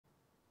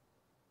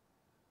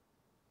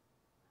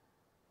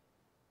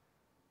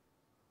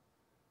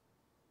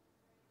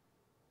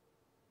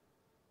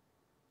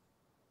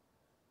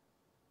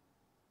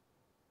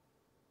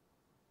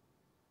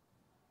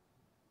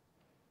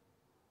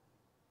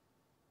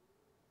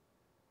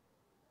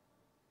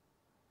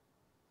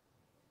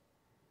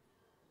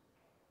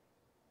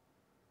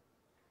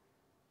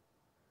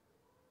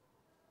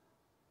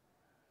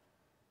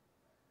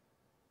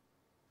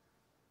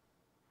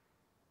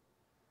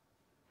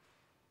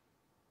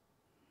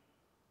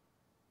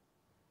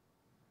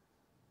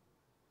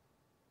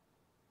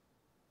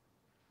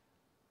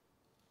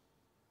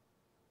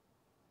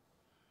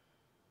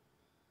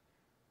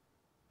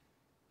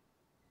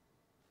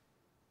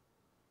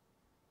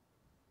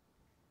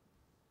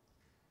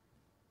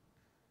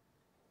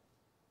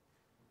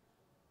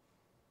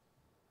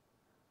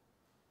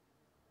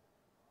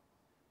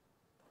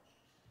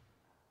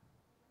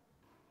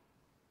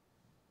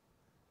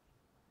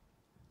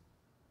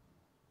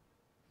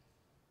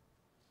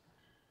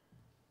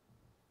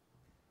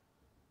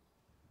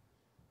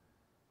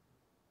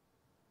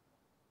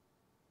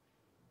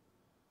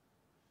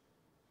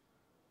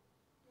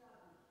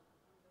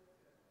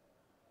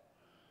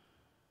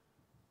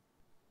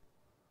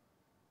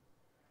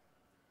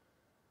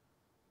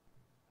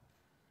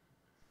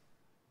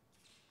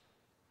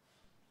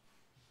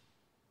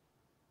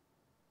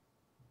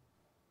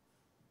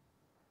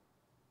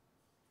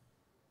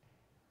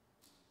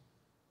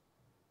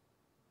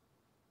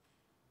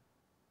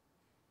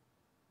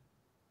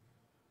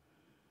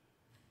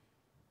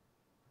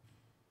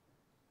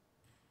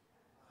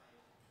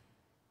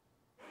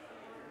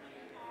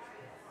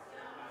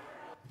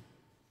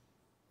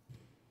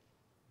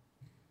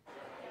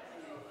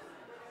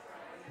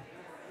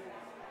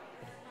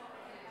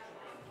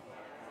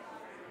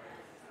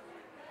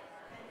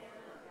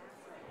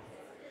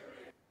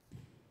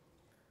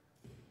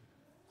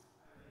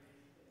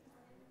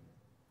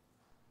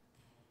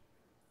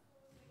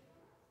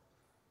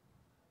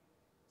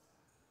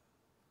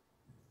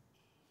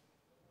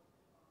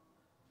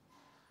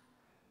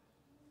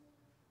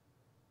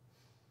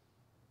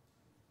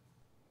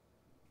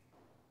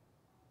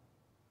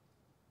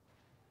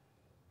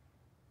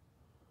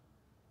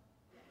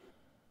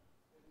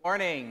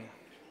Morning,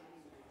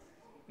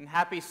 and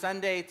happy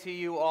Sunday to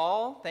you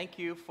all. Thank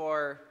you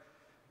for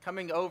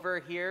coming over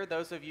here,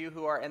 those of you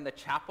who are in the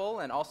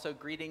chapel, and also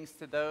greetings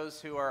to those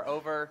who are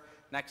over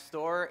next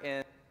door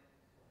in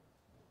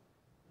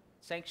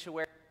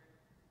sanctuary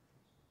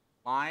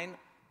line.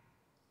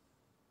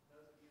 Those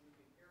of you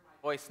who can hear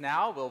my voice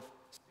now will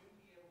soon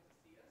be able to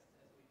see us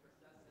as we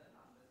process in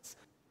on this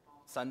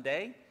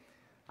Sunday.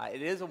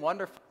 It is a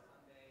wonderful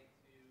Sunday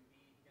to be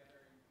together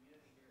in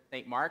community here at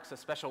St. Mark's. A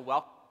special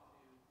welcome to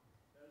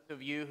those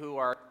of you who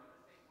are new to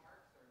St.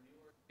 Mark's or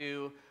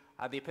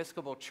newer to the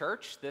Episcopal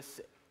Church. This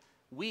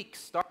week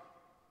starts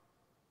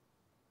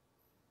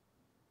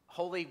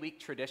Holy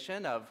Week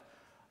tradition of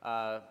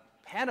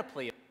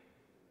panoply of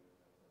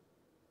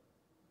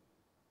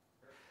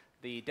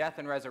the death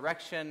and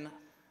resurrection,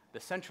 the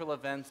central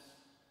events,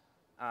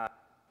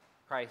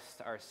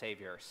 Christ our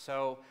Savior.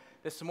 So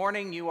this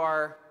morning you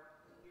are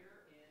here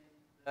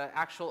in the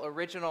actual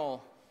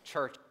original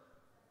church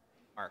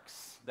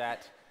Marks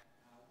that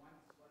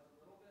once was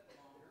a little bit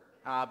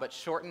longer, but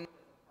shortened as a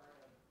part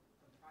of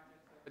some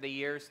projects over the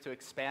years to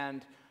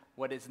expand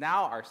what is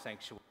now our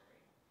sanctuary.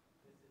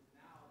 This is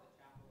now the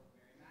Chapel of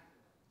Mary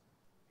Magdalene.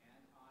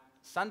 And on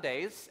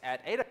Sundays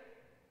at 8 o'clock,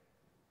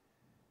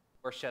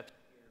 worship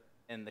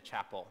here in the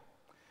chapel.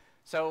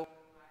 So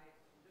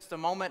in just a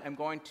moment, I'm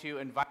going to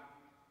invite you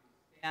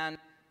to stand.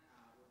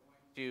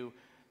 We're going to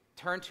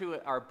turn to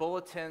our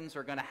bulletins.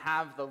 We're going to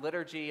have the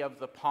Liturgy of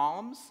the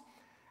Palms,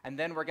 and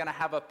then we're going to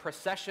have a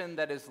procession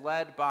that is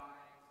led by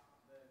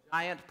the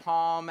giant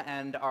palm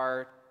and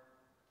our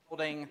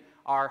holding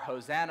our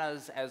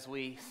hosannas as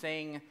we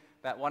sing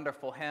that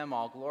wonderful hymn,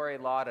 All Glory,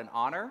 Laud, and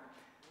Honor.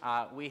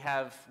 We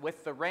have,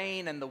 with the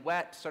rain and the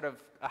wet, sort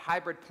of a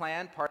hybrid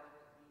plan, part of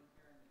being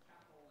here in the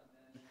chapel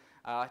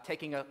and then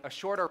taking a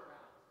shorter route.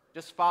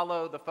 Just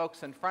follow the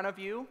folks in front of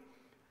you.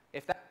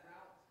 If that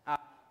route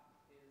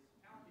is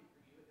challenging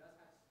for you, it does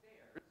have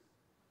stairs,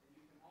 and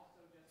you can also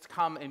just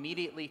come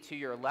immediately to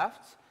your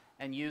left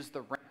and use the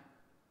ramp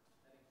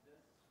that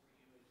exists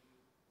for you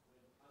as you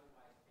would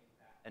otherwise take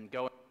that and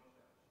go into the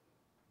church.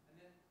 And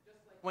then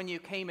just like when you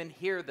came in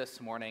here this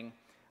morning,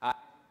 as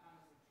you come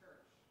into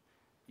church,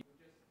 you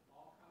just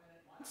all come in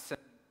at once and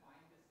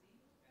find a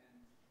seat,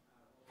 and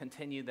we'll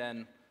continue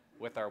then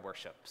with our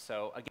worship.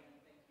 So again,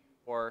 thank you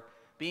for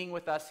being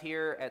with us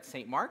here at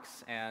St.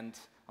 Mark's, and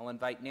I'll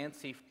invite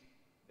Nancy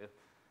to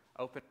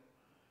open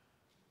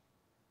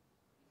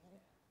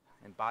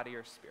and body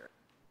your spirit.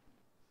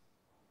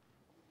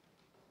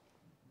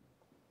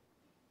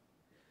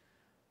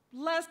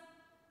 Blessed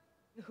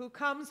who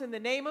comes in the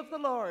name of the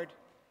Lord.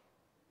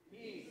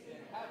 Peace in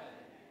heaven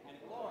and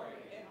glory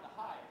in the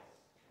highest.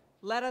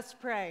 Let us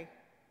pray.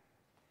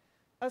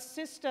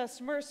 Assist us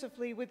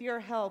mercifully with your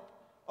help,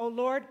 O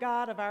Lord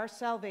God of our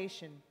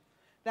salvation,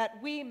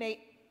 that we may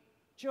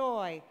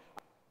enjoy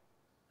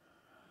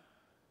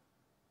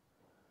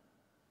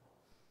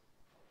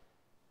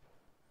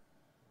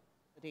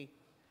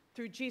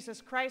through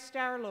Jesus Christ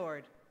our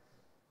Lord.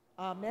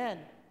 Amen.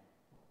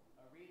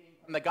 A reading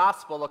from the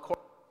Gospel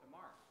according to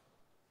Mark.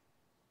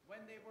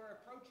 When they were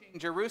approaching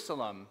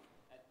Jerusalem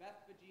at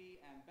Bethphage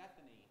and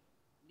Bethany,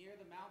 near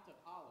the Mount of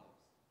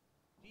Olives,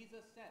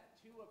 Jesus sent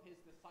two of his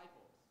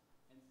disciples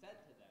and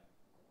said to them,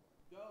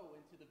 "Go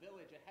into the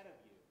village ahead of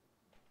you,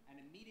 and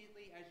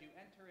immediately as you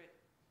enter it,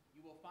 you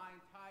will find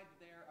tied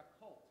there a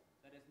colt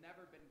that has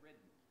never been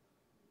ridden.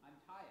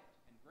 Untie it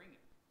and bring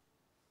it.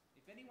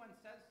 If anyone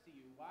says to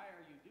you, 'Why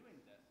are you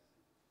doing this?'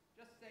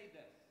 just say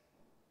this,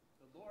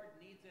 'The Lord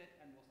needs it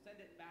and will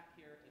send it back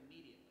here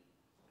immediately.'"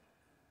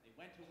 They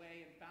went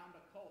away and found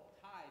a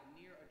colt tied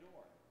near a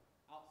door,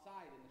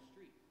 outside in the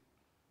street.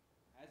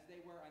 As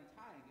they were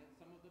untying it,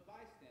 some of the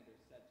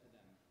bystanders said to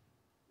them,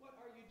 "What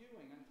are you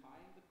doing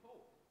untying the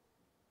colt?"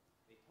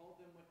 They told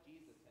them what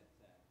Jesus had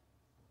said,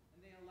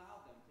 and they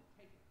allowed them to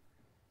take it.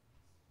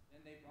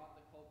 Then they brought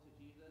the colt to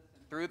Jesus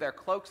and threw their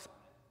cloaks on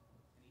it,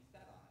 and he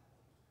sat on it.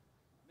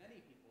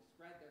 Many people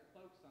spread their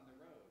cloaks on the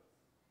road,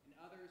 and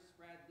others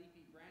spread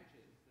leafy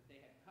branches that they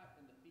had cut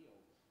in the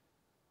fields.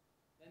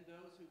 Then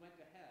those who went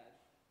ahead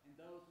and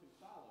those who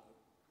followed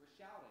were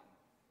shouting,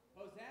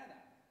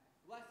 "Hosanna!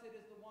 Blessed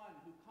is the one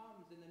who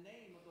comes in the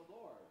name of the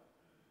Lord.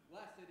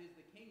 Blessed is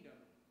the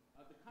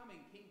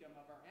coming kingdom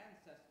of our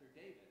ancestor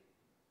David.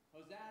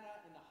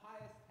 Hosanna in the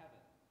highest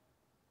heaven."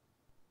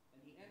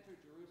 And he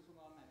entered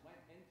Jerusalem and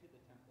went into the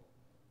temple.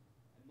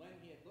 And when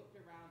he had looked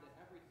around at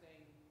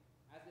everything,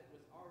 as it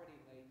was already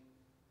late,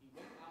 he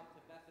went out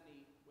to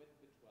Bethany with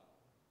the 12.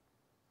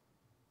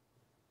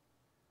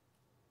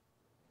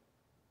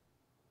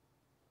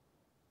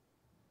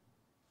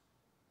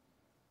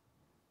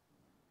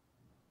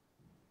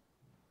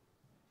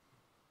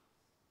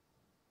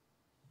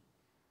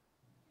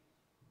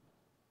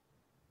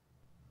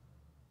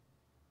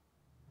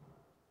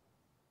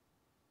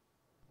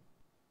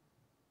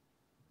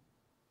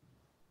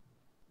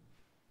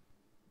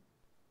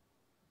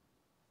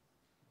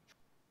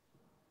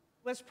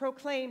 Was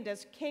proclaimed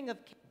as King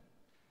of Kings.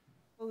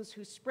 Those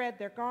who spread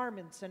their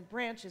garments and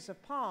branches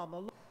of palm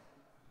along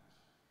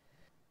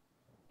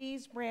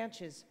these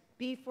branches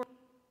be for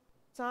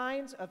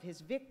signs of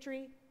his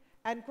victory,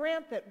 and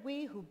grant that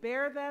we who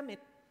bear them in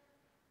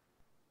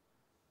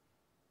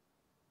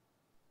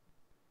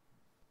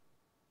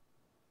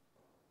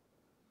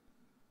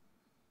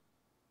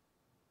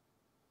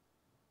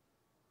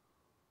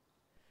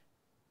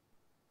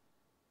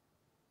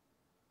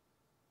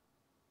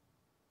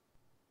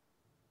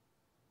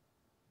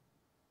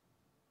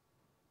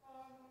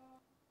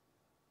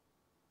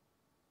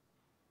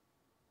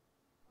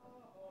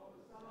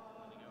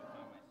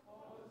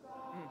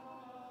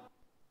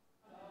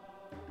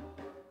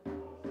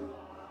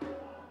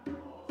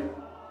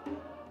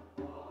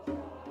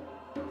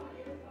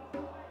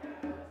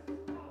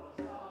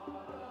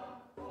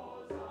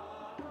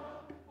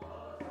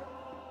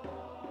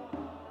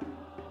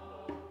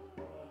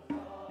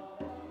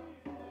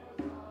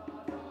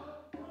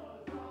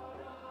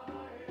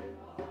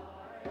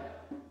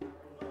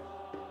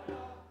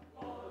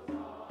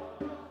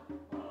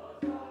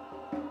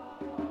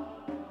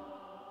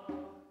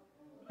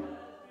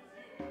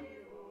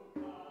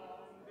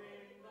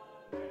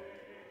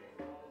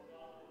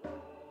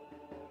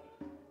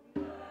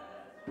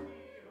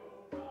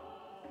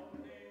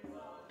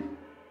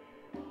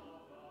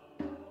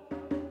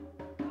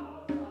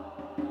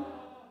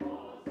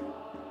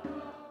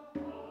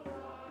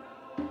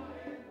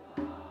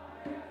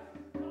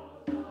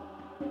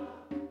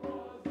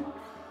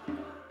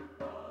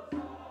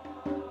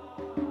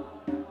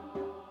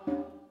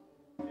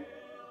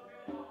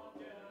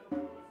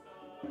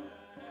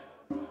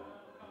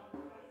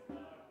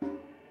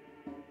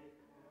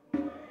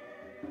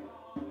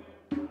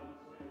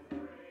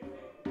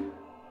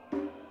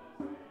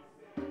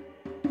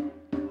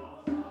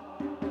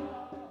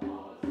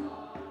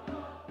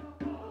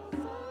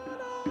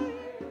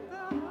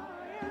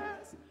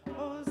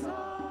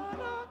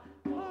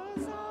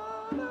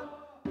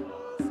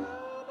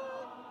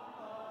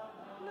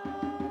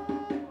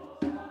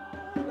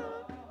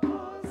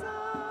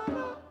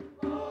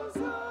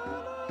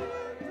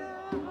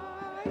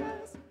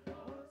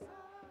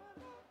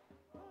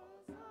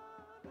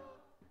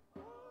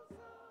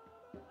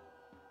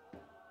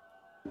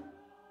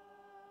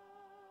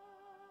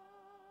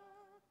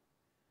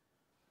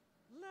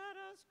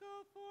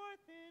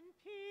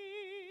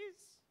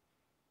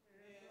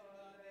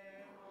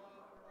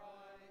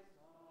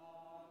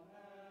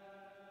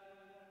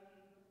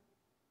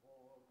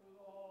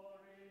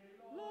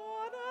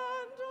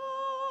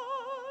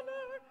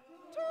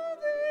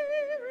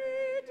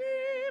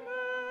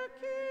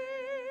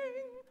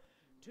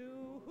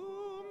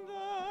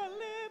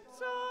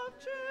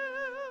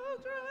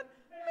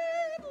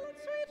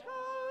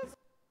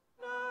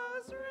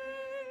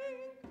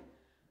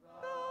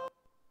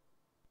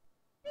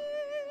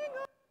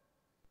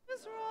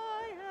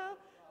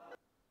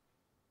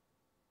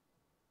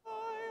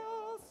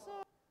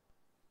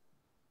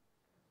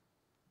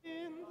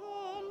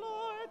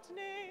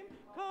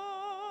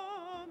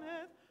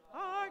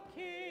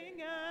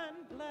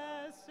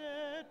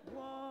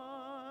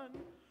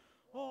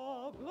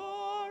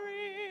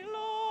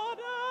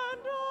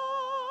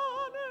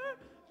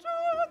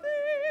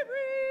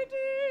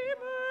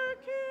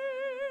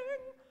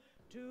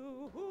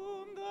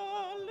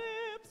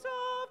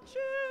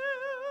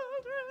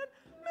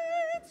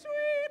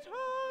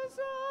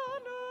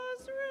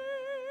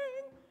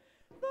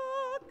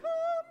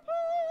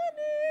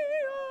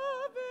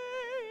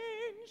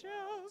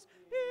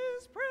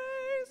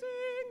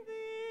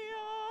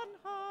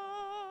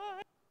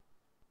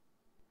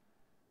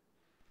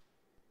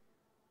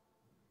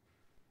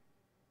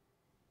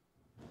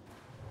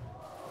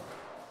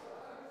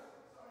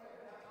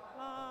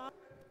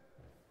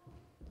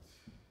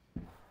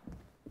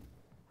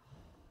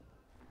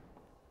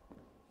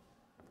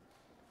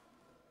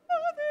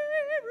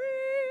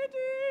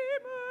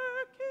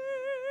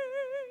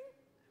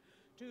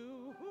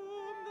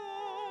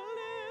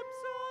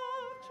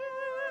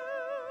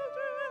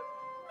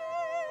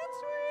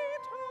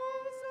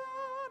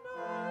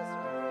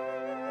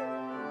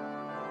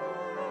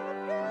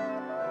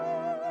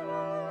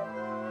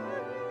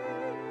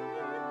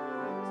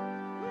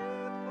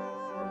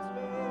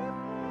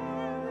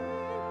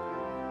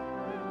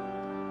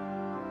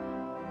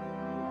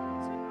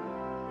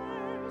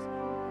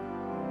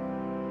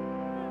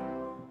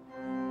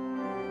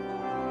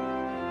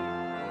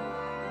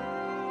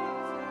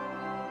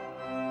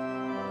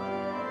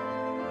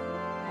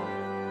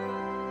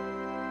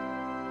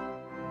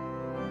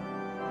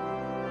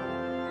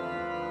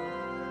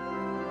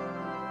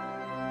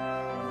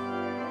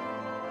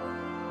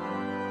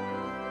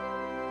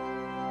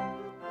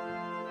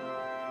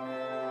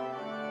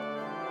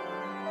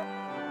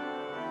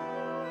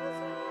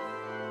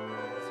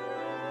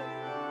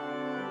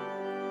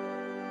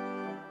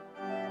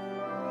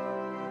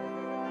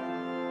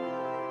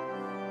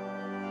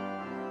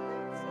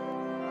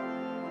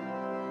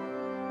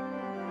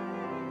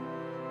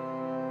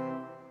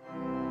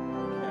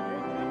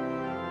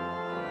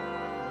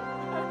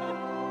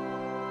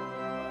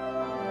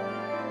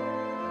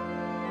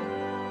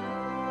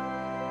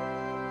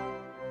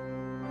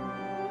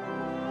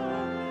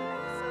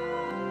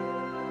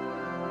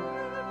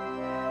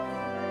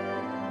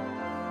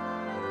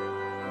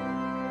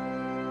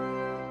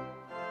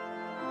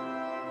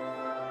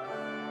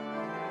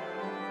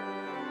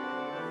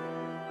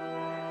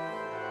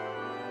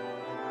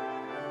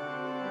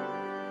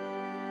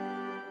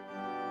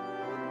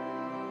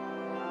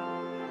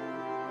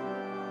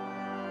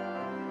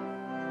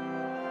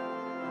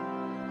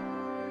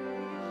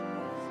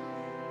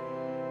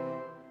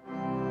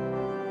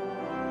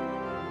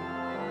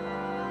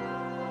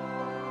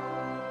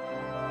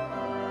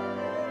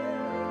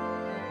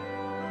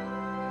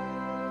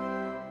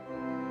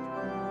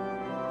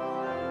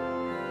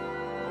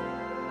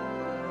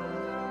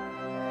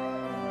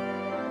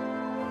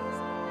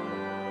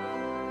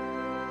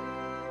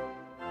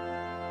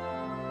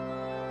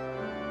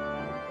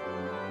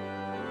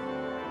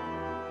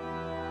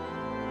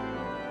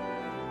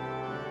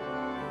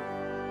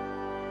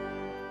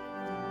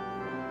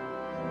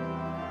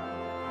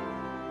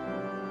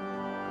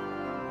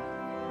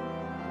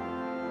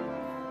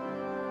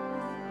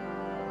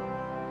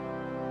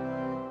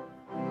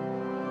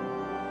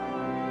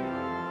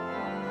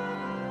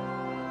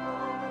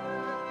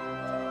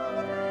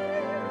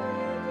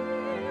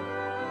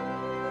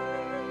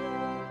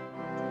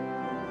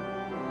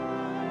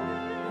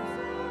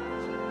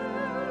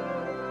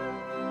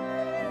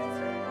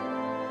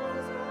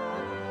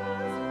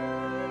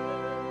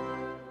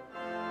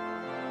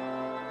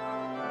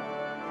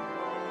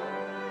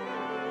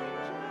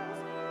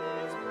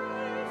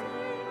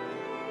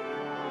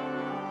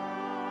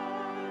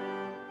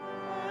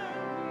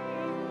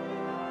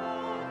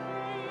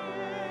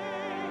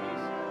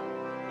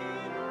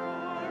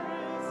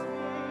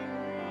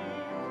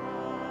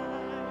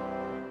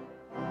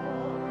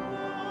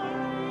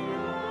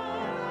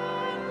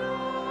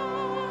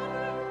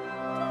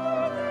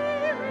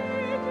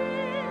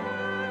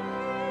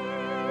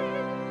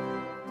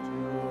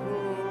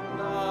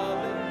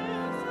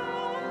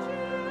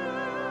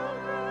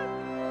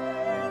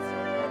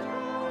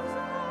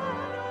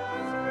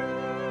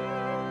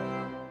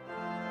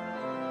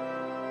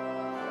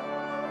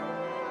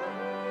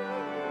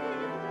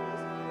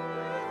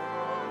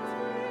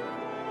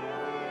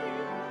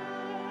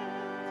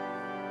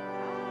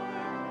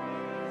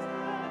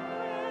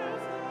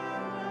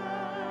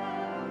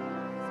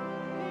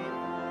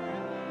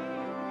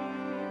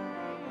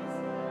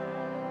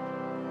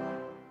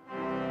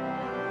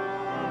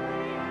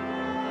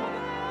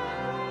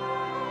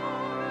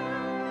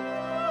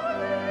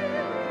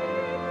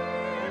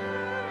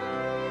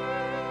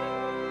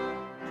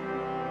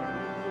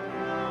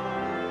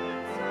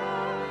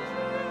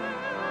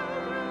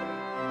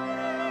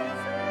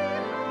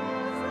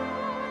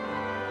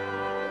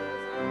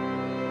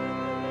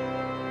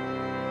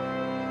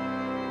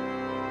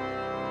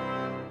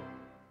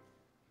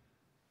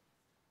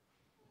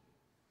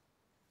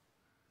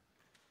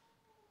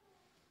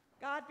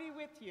God be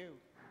with you.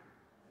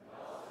 And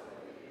also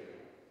with you.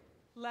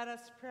 Let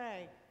us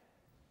pray.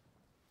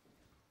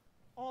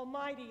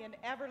 Almighty and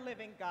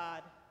ever-living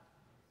God,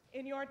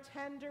 in your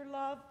tender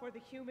love for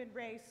the human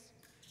race,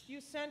 you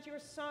sent your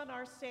Son,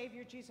 our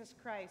Savior, Jesus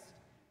Christ,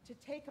 to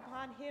take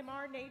upon him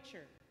our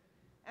nature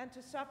and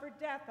to suffer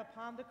death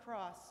upon the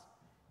cross,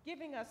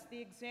 giving us the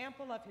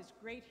example of his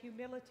great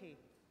humility.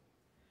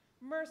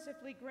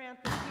 Mercifully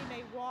grant that we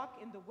may walk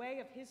in the way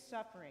of his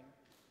suffering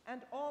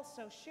and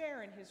also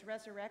share in his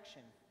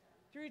resurrection,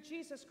 through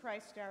Jesus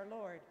Christ our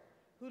Lord,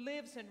 who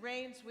lives and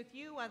reigns with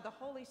you and the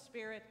Holy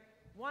Spirit,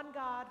 one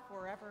God,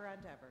 forever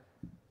and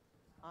ever.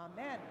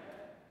 Amen.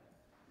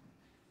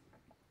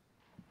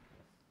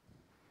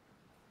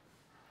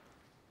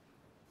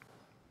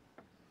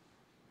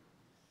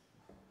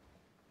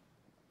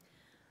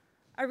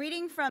 A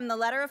reading from the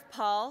letter of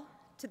Paul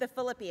to the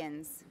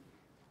Philippians.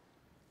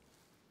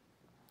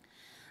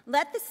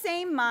 Let the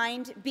same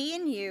mind be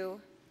in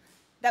you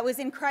that was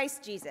in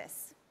Christ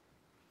Jesus,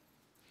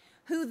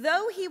 who,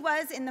 though he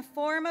was in the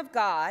form of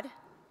God,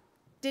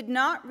 did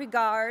not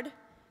regard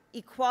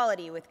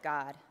equality with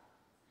God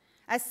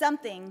as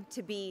something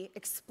to be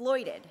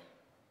exploited,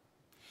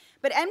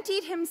 but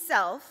emptied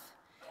himself,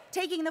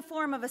 taking the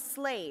form of a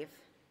slave,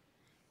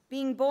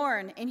 being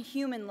born in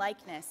human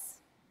likeness.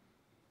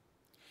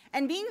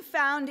 And being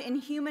found in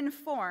human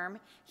form,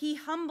 he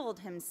humbled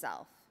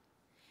himself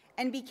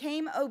and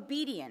became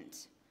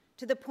obedient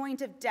to the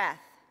point of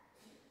death,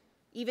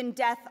 even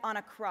death on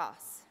a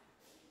cross.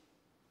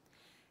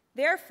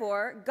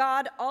 Therefore,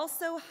 God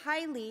also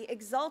highly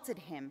exalted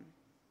him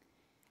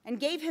and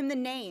gave him the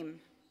name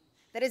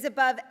that is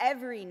above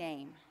every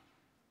name,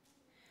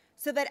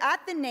 so that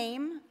at the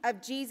name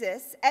of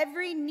Jesus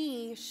every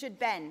knee should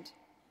bend,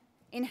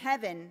 in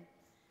heaven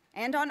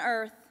and on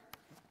earth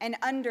and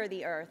under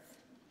the earth,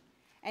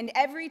 and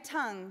every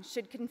tongue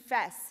should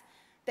confess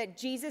that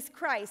Jesus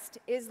Christ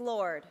is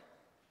Lord,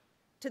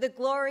 to the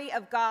glory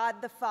of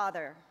God the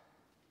Father.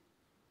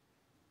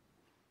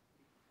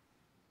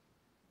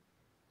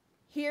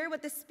 Hear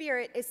what the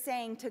Spirit is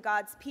saying to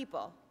God's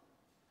people.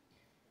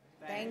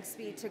 Thanks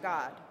be to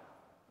God.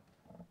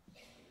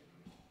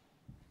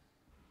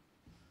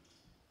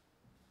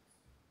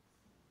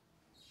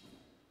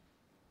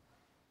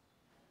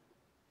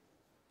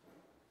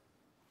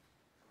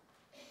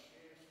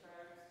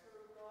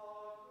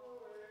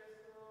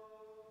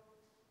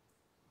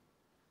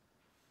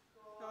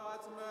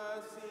 God's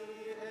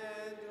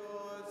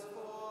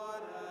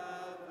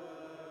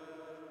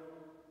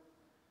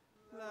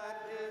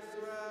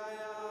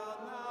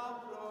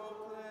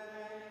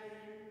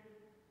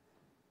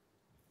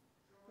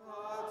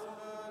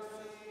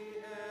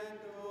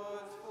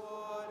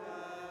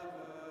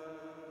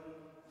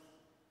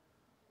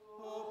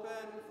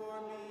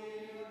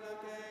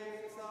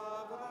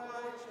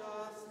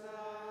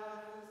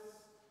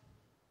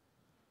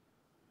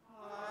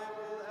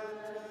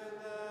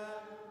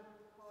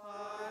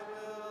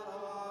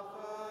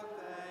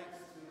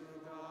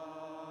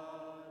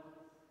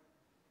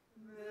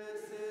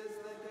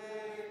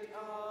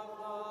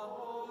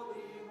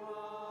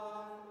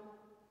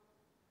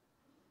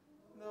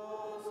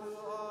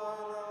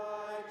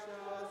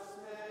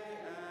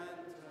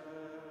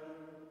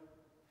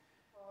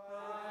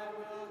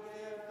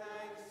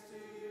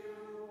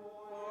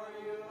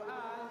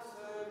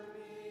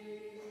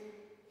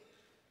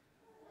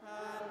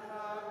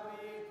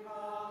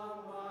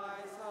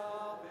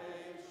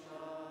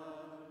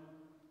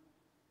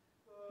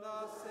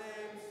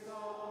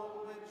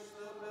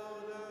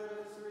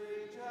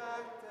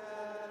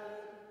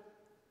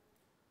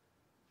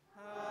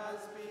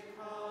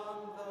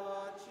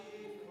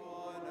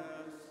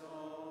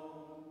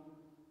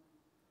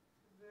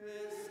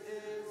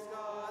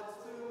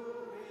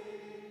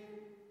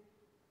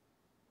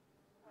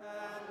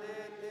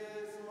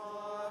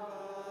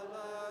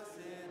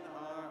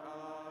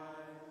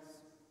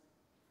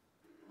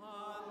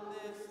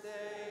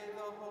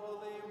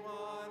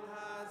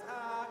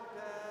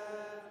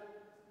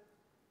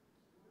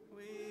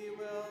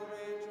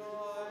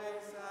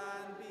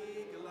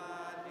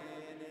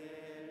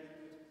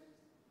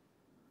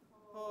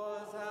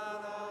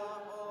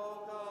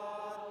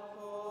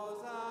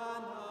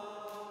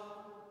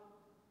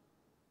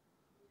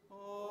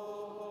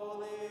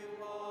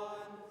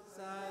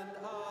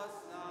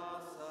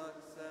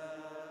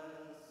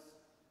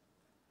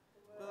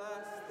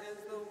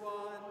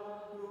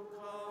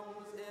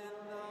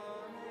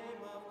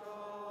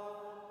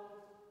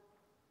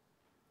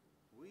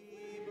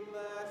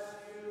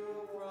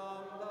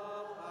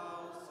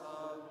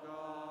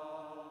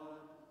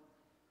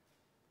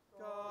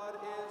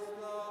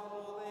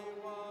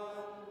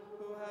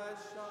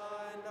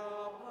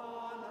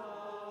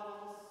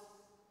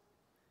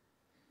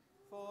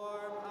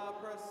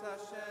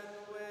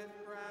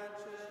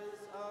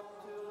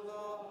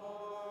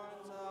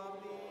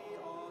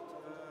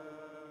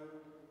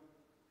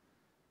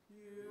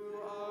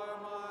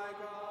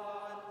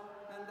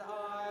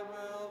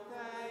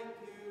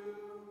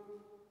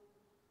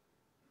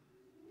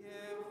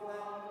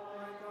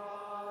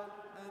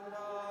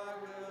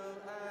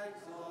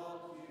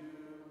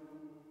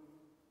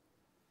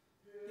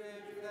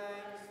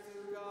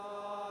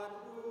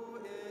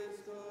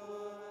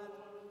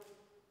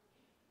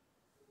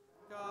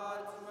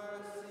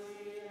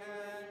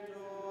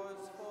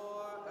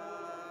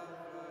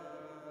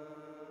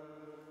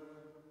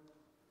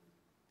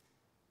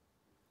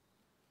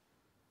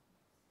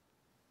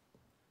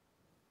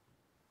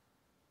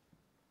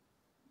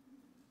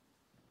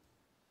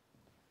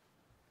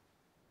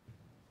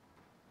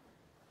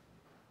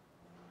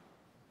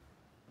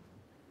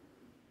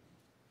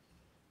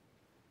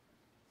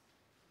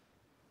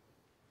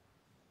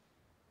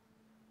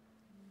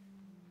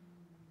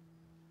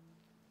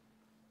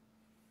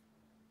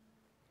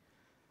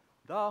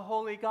The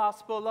Holy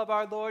Gospel of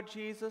our Lord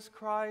Jesus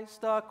Christ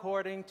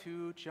according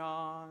to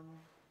John.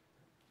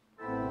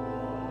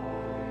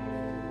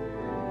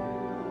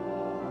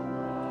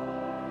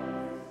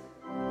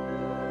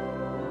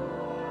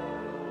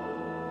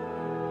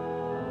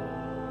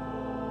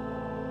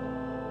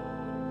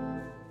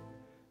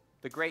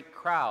 The great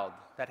crowd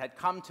that had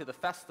come to the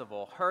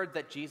festival heard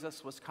that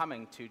Jesus was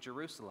coming to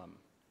Jerusalem.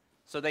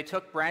 So they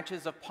took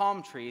branches of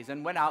palm trees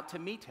and went out to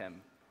meet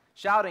him,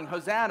 shouting,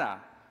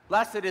 "Hosanna!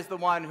 Blessed is the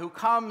one who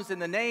comes in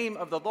the name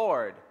of the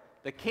Lord,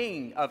 the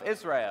King of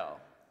Israel."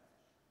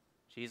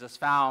 Jesus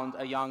found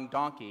a young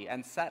donkey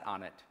and sat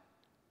on it.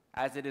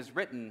 As it is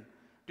written,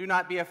 "Do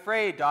not be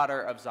afraid,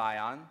 daughter of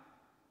Zion.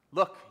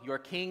 Look, your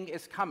king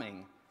is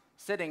coming,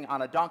 sitting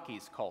on a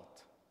donkey's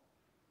colt."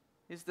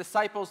 His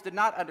disciples did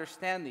not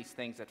understand these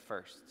things at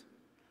first,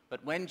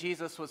 but when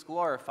Jesus was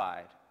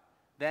glorified,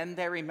 then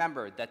they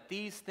remembered that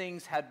these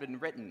things had been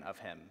written of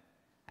him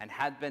and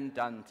had been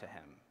done to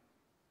him.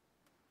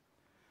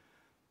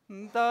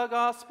 The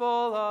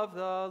Gospel of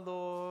the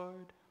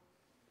Lord.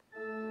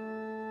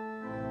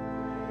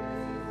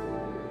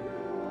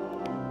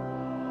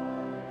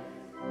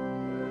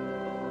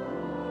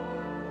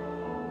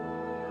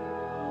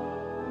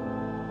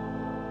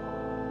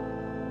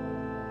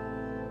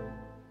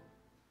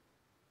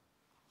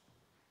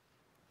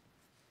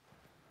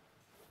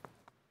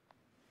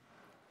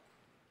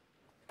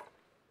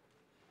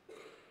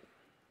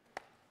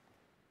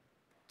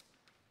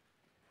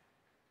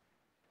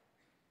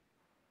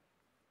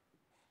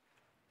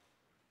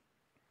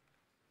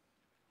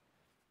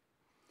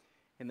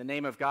 In the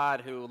name of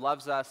God, who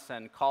loves us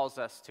and calls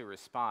us to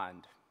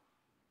respond.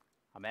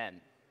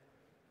 Amen.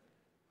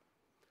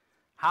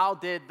 How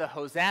did the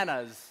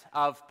hosannas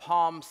of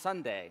Palm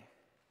Sunday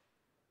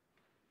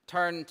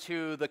turn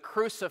to the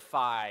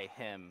crucify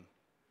hymn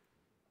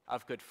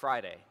of Good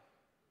Friday?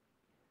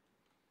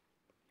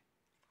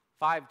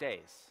 5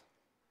 days.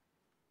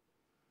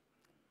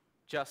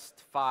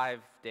 Just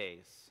 5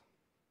 days.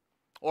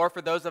 Or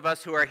for those of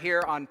us who are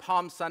here on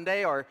Palm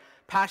Sunday or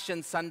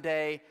Passion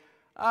Sunday,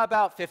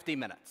 about 50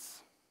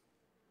 minutes.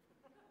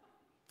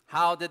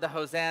 How did the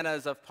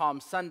hosannas of Palm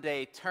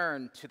Sunday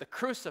turn to the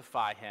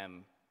crucify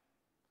hymn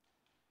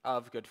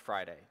of Good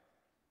Friday?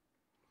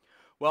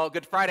 Well,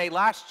 Good Friday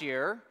last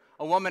year,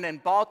 a woman in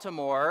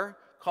Baltimore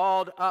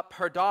called up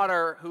her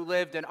daughter who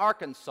lived in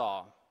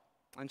Arkansas,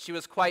 and she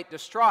was quite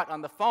distraught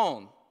on the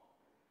phone,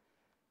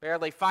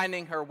 barely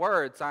finding her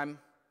words. I'm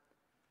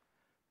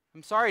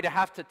sorry to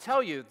have to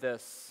tell you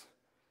this,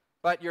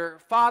 but your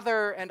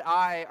father and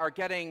I are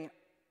getting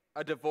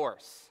a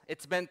divorce.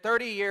 It's been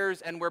 30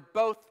 years and we're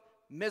both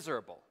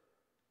miserable.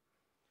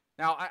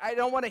 Now, I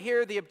don't want to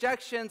hear the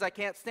objections. I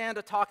can't stand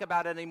to talk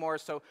about it anymore,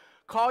 so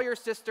call your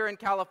sister in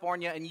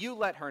California and you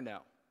let her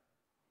know.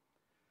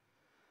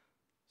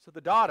 So the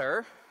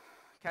daughter,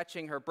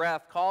 catching her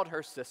breath, called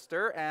her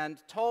sister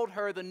and told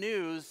her the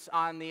news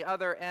on the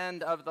other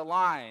end of the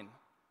line.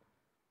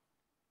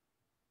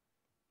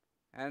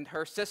 And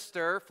her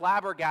sister,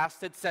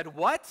 flabbergasted, said,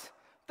 "What?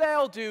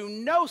 They'll do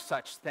no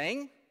such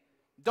thing.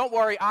 Don't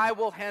worry, I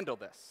will handle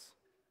this."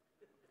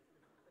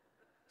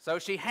 So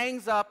she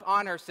hangs up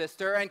on her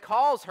sister and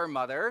calls her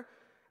mother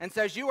and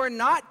says, "You are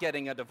not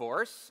getting a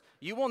divorce.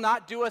 You will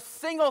not do a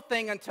single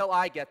thing until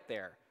I get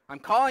there. I'm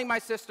calling my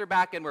sister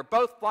back and we're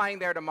both flying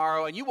there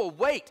tomorrow, and you will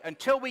wait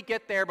until we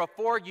get there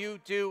before you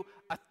do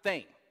a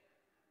thing."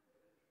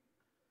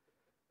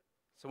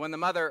 So when the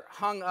mother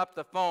hung up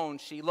the phone,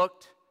 she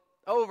looked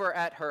over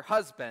at her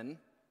husband,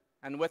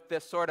 and with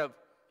this sort of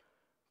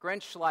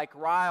Grinch-like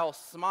wry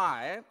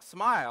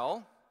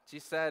smile, she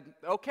said,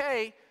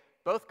 "Okay,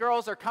 both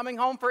girls are coming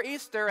home for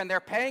Easter and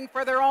they're paying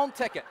for their own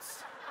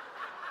tickets."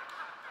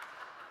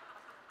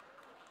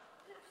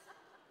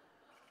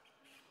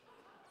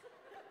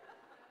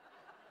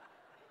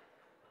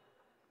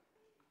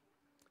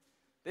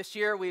 This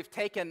year we've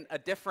taken a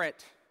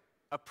different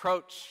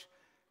approach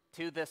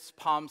to this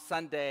Palm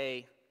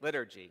Sunday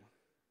liturgy.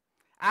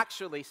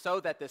 Actually, so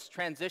that this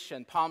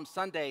transition, Palm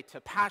Sunday to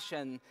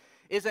Passion,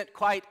 isn't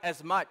quite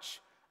as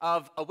much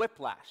of a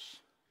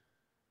whiplash.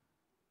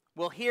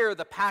 We'll hear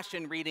the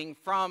Passion reading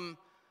from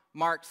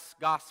Mark's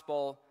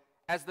Gospel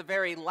as the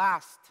very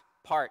last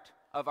part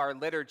of our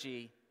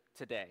liturgy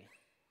today,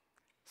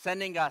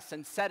 sending us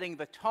and setting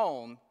the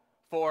tone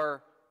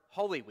for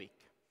Holy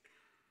Week.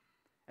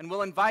 And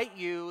we'll invite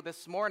you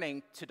this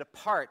morning to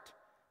depart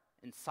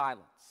in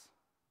silence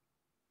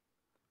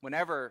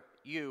whenever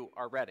you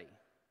are ready.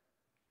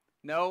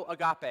 No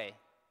agape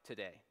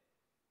today.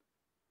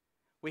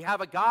 We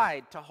have a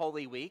guide to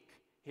Holy Week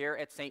here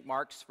at St.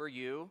 Mark's for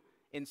you,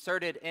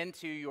 inserted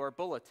into your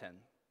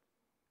bulletin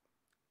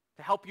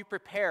to help you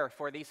prepare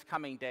for these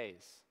coming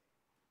days.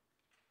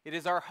 It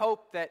is our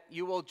hope that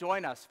you will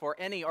join us for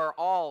any or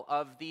all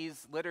of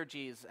these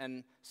liturgies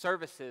and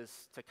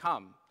services to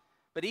come.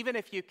 But even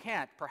if you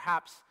can't,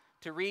 perhaps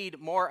to read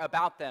more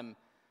about them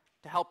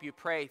to help you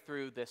pray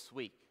through this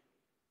week.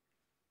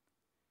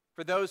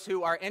 For those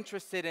who are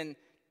interested in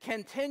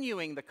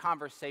continuing the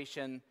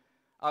conversation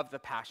of the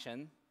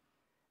Passion,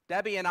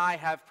 Debbie and I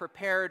have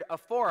prepared a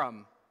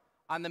forum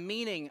on the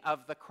meaning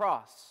of the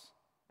cross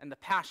and the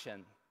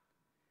passion.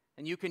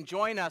 And you can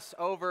join us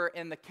over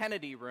in the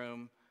Kennedy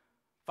room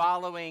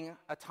following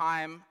a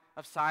time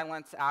of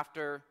silence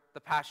after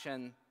the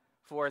passion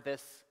for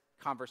this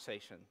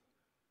conversation.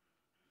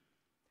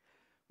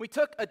 We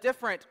took a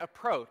different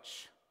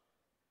approach,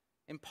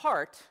 in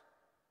part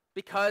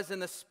because in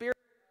the spirit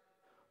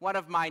of one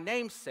of my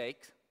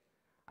namesakes,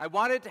 I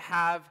wanted to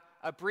have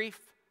a brief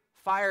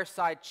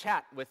fireside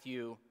chat with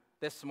you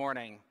this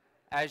morning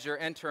as your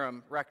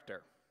interim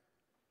rector.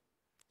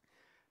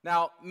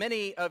 Now,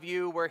 many of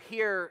you were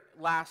here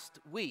last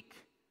week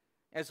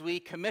as we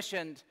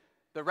commissioned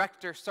the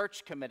Rector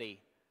Search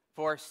Committee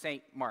for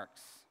St.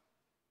 Mark's.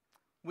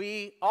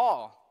 We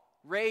all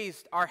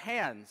raised our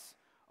hands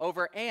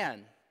over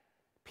Anne,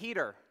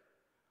 Peter,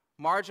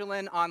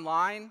 Marjolaine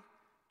online,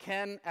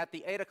 Ken at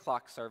the 8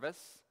 o'clock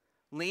service,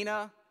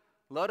 Lena,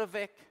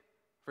 Lodovic,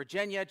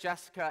 Virginia,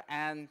 Jessica,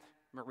 and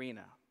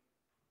Marina.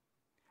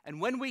 And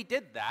when we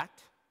did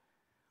that,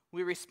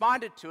 we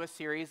responded to a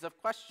series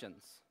of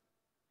questions.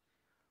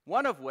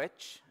 One of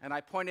which, and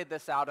I pointed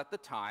this out at the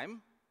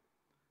time,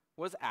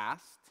 was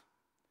asked,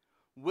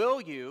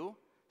 will you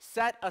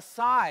set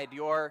aside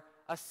your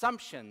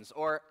assumptions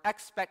or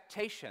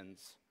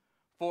expectations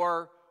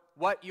for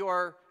what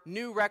your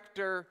new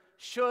rector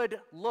should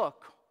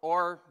look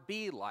or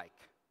be like,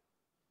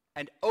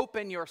 and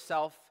open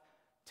yourself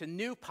to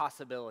new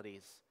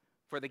possibilities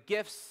for the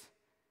gifts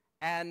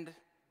and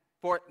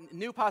for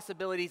new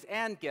possibilities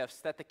and gifts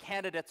that the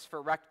candidates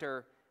for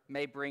rector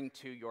may bring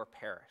to your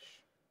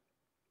parish?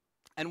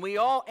 And we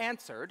all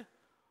answered,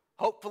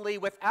 hopefully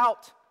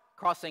without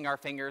crossing our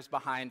fingers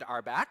behind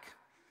our back,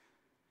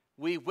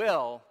 we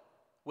will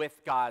with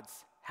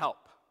God's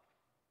help.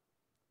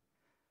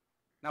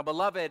 Now,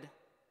 beloved,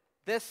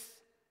 this,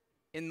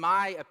 in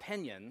my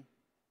opinion,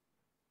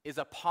 is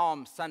a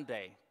Palm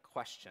Sunday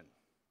question.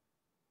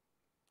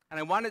 And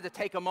I wanted to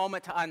take a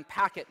moment to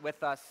unpack it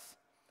with us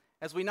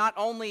as we not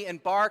only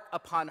embark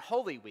upon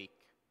Holy Week,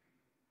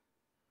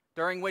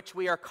 during which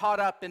we are caught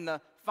up in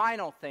the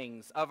final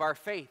things of our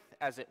faith,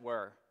 as it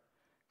were,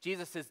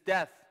 Jesus'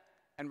 death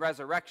and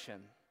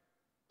resurrection,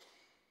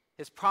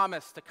 his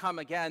promise to come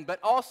again, but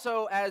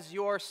also as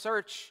your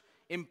search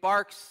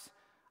embarks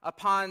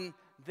upon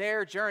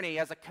their journey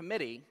as a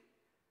committee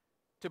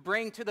to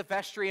bring to the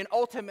vestry and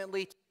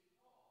ultimately to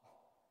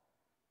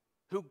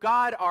who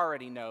God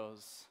already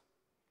knows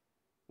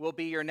will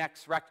be your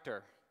next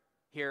rector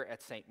here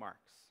at St. Mark's.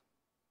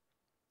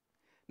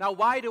 Now,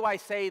 why do I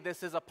say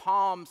this is a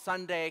Palm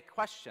Sunday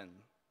question?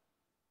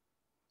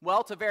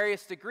 Well, to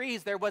various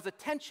degrees, there was a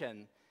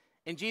tension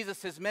in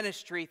Jesus'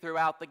 ministry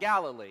throughout the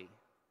Galilee.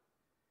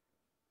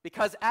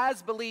 Because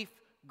as belief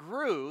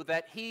grew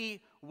that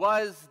he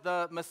was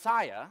the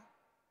Messiah,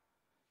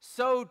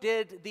 so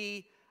did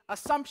the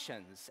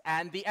assumptions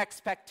and the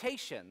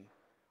expectation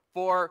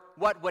for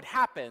what would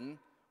happen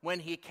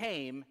when he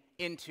came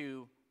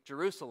into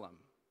Jerusalem.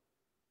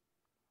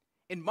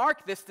 In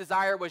Mark, this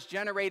desire was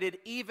generated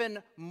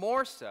even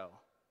more so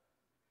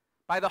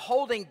by the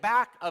holding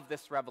back of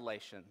this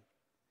revelation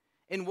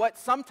in what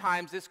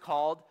sometimes is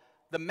called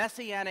the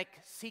messianic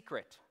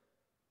secret.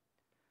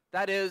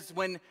 That is,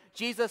 when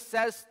Jesus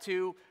says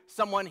to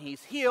someone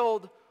he's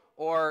healed,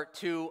 or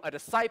to a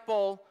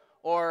disciple,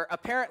 or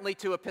apparently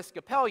to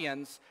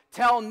Episcopalians,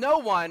 tell no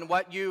one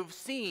what you've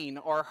seen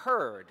or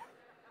heard.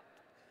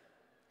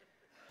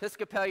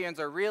 Episcopalians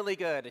are really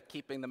good at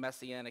keeping the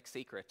messianic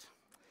secret.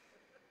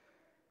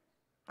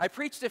 I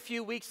preached a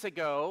few weeks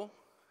ago,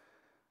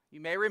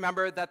 you may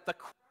remember, that the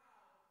crowd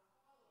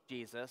of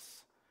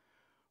Jesus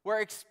were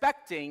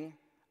expecting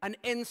an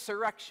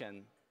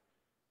insurrection,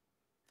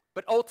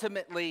 but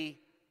ultimately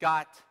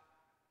got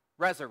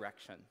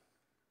resurrection.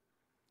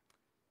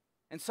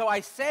 And so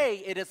I say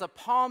it is a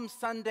Palm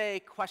Sunday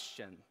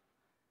question,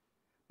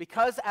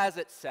 because as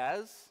it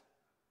says,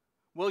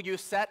 will you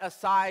set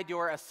aside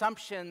your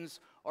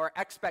assumptions or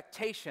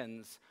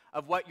expectations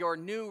of what your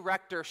new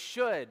rector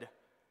should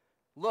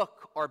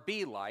look or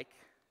be like,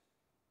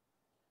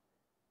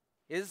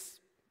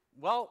 is,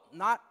 well,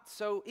 not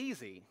so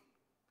easy.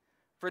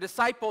 For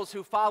disciples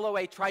who follow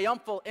a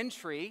triumphal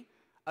entry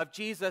of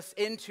Jesus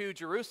into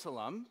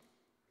Jerusalem,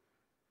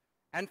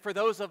 and for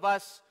those of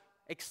us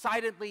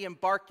excitedly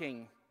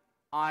embarking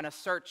on a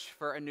search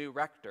for a new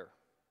rector.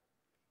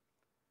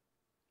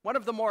 One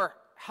of the more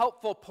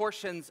helpful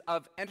portions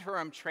of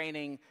interim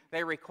training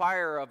they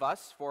require of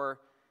us for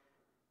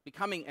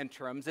becoming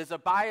interims is a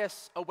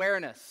bias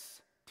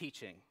awareness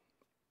teaching.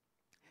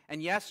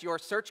 And yes, your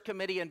search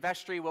committee and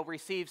vestry will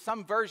receive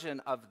some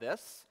version of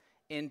this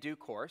in due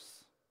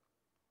course.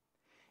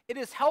 It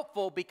is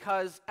helpful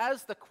because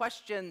as the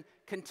question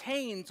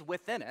contains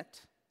within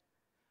it,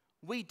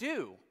 we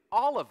do,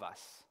 all of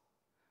us,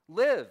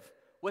 live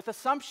with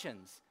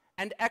assumptions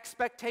and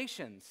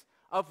expectations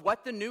of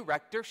what the new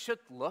rector should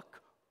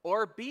look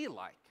or be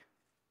like.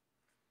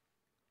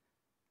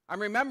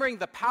 I'm remembering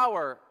the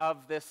power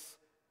of this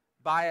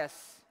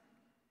bias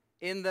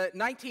in the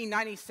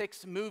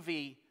 1996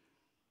 movie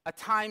A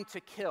Time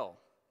to Kill,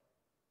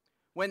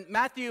 when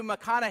Matthew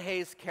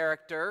McConaughey's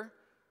character,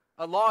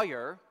 a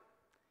lawyer,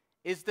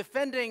 is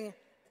defending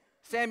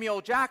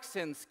Samuel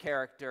Jackson's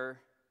character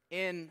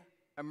in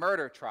a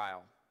murder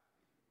trial.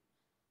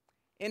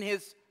 In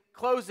his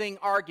closing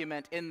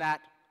argument in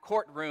that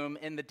courtroom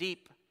in the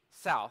Deep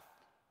South,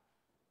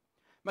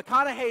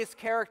 McConaughey's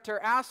character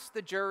asks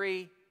the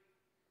jury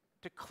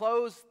to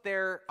close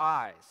their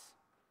eyes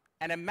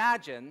and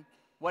imagine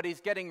what he's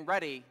getting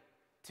ready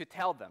to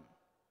tell them.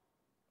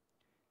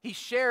 He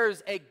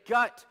shares a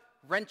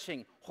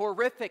gut-wrenching,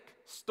 horrific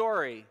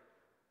story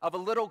of a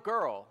little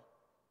girl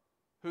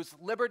whose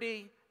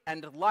liberty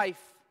and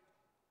life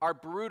are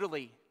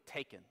brutally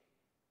taken.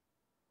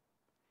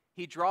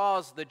 He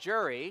draws the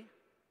jury,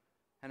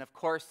 and of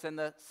course in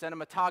the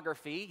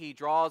cinematography, he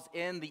draws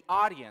in the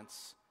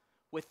audience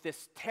with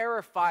this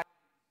terrifying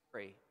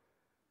story,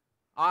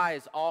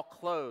 eyes all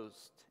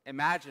closed,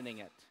 imagining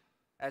it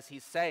as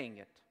he's saying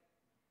it,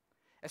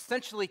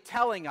 essentially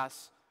telling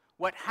us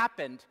what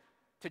happened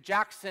to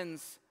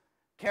Jackson's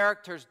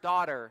character's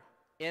daughter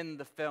in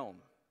the film.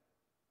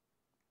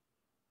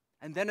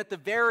 And then at the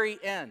very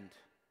end,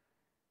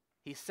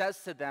 he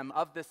says to them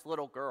of this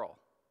little girl,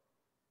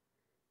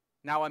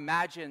 "Now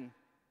imagine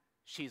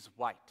she's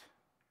white."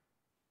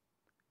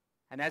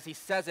 And as he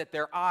says it,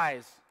 their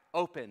eyes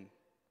open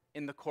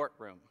in the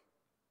courtroom,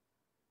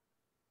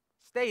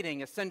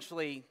 stating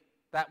essentially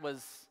that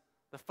was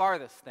the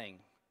farthest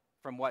thing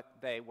from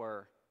what they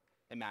were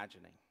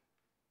imagining.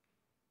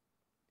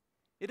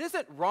 It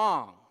isn't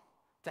wrong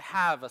to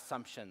have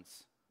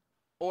assumptions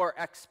or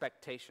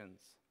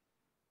expectations,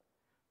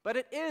 but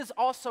it is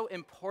also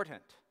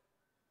important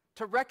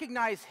to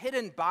recognize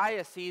hidden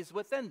biases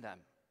within them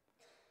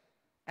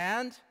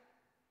and,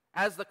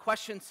 as the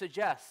question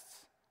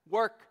suggests,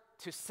 work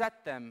to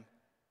set them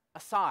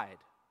aside.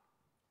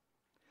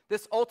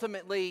 This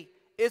ultimately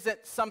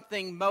isn't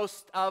something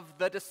most of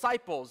the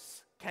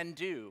disciples can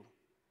do,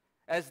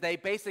 as they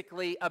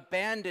basically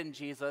abandon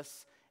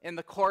Jesus in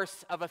the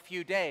course of a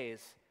few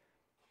days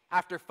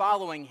after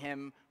following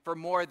him for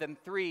more than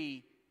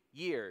 3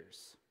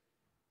 years.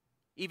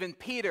 Even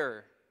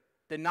Peter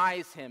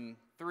denies him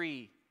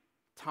 3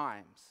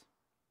 times.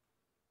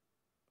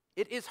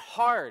 It is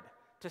hard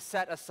to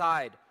set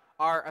aside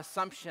our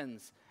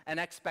assumptions and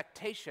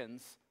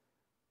expectations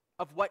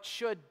of what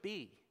should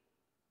be.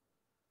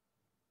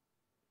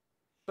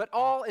 But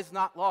all is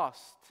not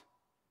lost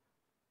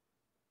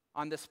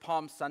on this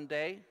Palm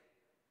Sunday,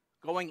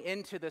 going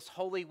into this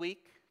Holy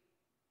Week.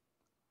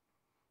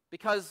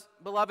 Because,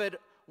 beloved,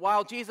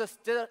 while Jesus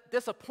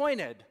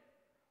disappointed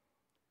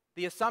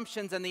the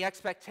assumptions and the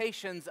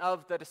expectations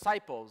of the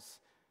disciples,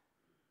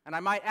 and I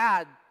might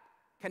add,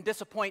 can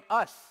disappoint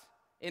us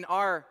in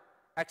our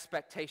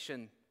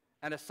expectation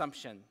and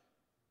assumption,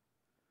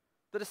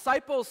 the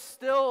disciples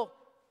still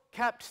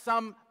kept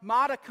some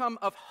modicum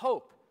of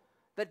hope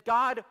that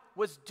God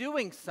was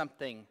doing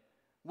something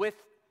with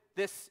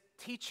this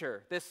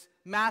teacher, this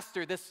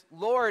master, this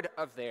Lord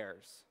of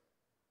theirs.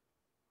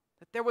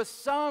 That there was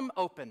some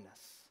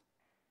openness,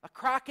 a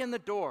crack in the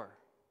door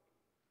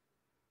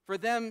for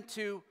them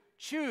to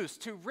choose,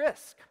 to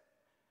risk,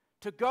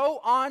 to go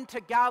on to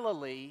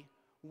Galilee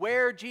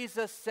where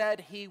Jesus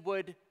said he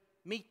would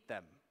meet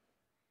them.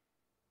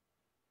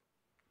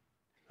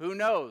 Who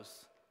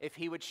knows if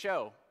he would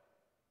show?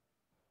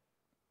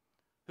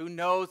 Who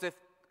knows if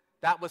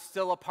that was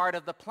still a part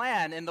of the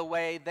plan in the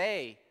way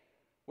they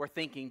were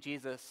thinking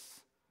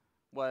Jesus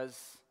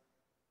was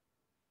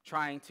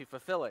trying to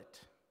fulfill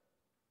it?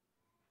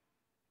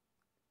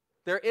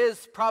 There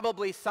is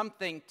probably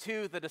something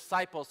to the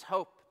disciples'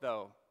 hope,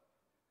 though,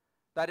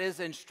 that is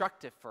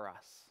instructive for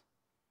us.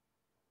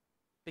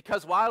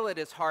 Because while it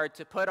is hard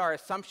to put our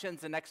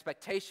assumptions and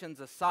expectations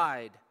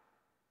aside,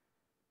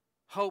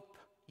 hope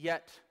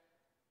yet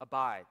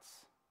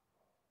abides.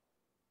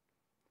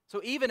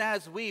 So even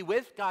as we,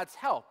 with God's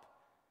help,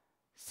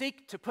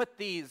 seek to put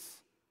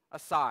these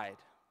aside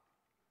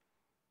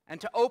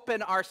and to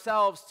open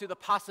ourselves to the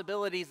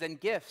possibilities and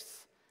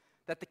gifts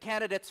that the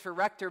candidates for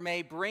rector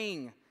may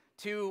bring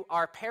to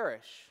our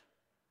parish,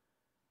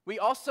 we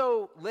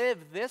also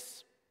live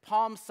this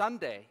Palm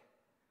Sunday,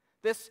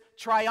 this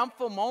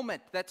triumphal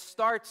moment that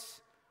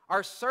starts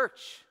our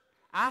search,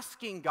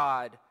 asking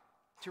God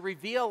to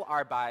reveal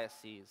our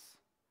biases,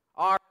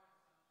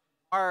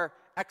 our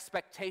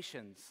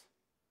expectations.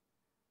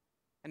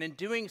 And in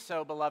doing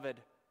so,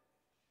 beloved,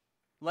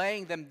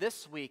 laying them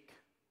this week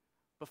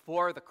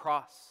before the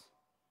cross.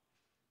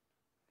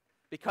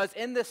 Because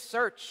in this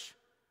search,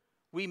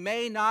 we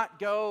may not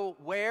go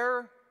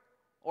where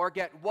or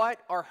get what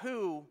or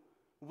who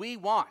we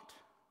want,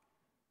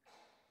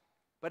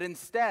 but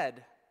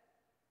instead,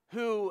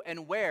 who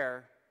and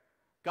where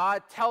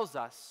God tells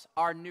us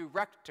our new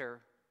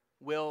rector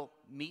will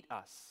meet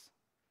us.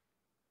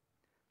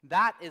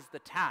 That is the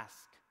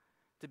task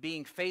to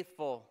being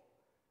faithful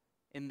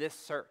in this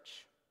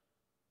search.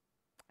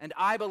 And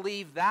I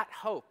believe that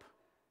hope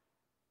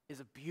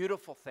is a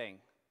beautiful thing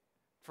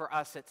for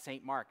us at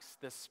St. Mark's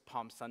this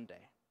Palm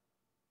Sunday.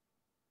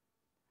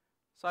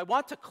 So I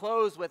want to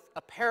close with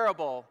a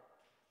parable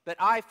that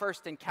I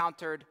first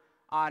encountered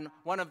on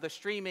one of the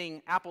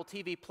streaming Apple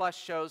TV Plus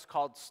shows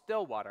called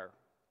Stillwater.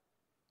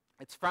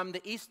 It's from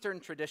the Eastern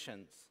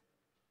traditions.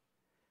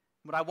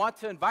 What I want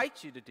to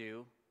invite you to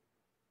do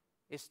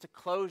is to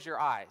close your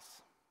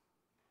eyes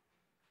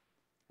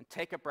and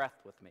take a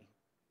breath with me.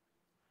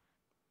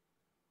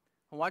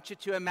 I want you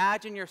to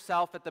imagine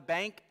yourself at the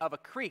bank of a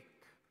creek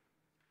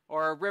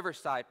or a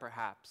riverside,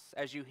 perhaps,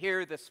 as you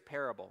hear this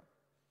parable.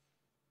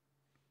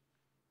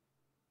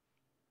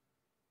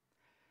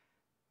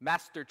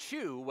 Master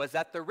Chu was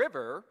at the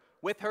river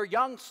with her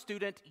young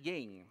student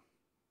Ying.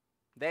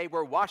 They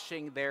were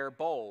washing their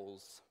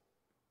bowls.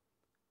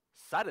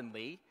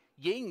 Suddenly,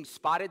 Ying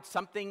spotted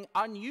something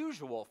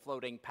unusual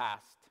floating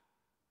past.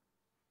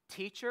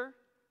 "Teacher,"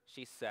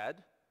 she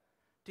said,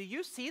 "do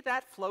you see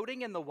that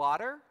floating in the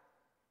water?"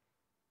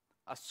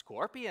 "A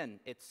scorpion,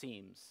 it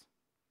seems."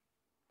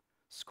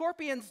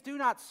 "Scorpions do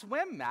not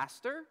swim,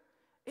 Master.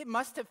 It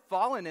must have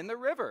fallen in the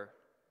river."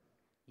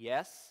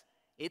 "Yes,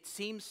 it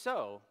seems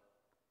so.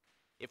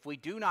 If we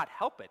do not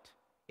help it,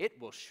 it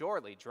will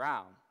surely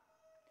drown."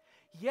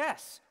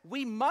 "Yes,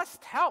 we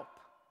must help."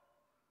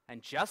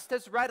 And just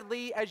as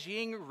readily as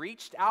Ying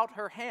reached out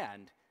her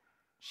hand,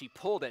 she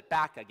pulled it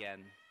back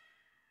again.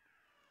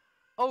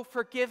 "Oh,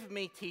 forgive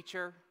me,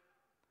 teacher.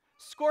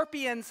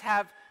 Scorpions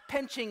have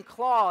pinching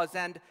claws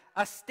and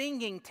a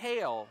stinging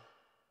tail.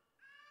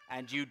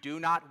 And you do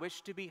not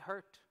wish to be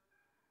hurt.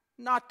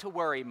 Not to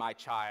worry, my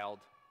child.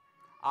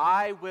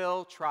 I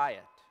will try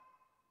it."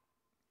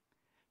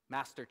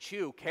 Master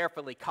Chu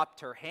carefully cupped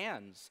her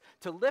hands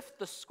to lift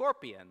the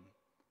scorpion,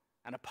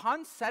 and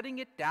upon setting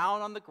it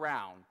down on the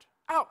ground,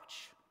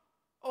 ouch!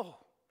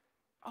 Oh,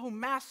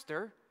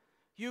 Master,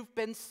 you've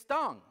been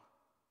stung.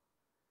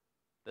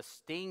 The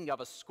sting of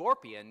a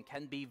scorpion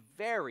can be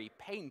very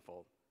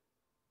painful,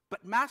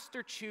 but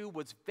Master Chu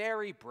was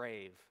very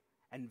brave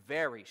and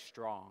very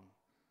strong.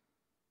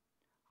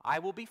 "I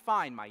will be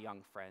fine, my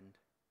young friend."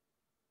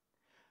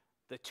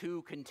 The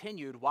two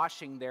continued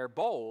washing their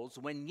bowls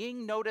when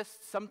Ying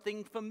noticed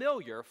something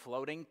familiar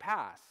floating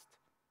past.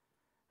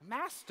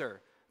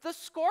 "Master, the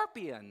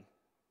scorpion!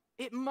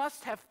 It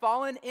must have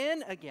fallen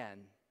in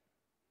again."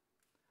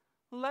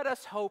 "Let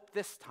us hope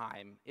this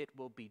time it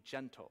will be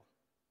gentle."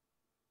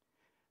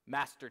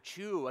 Master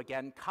Chu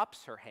again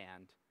cups her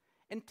hand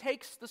and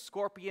takes the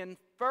scorpion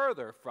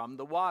further from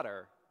the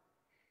water,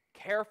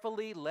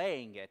 carefully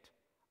laying it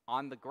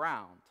on the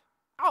ground.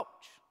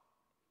 Ouch!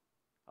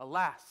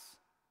 Alas,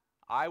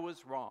 I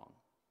was wrong.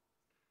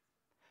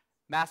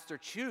 Master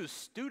Chu's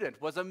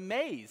student was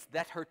amazed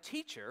that her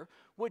teacher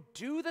would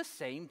do the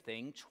same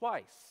thing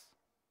twice.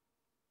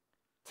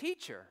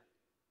 "Teacher,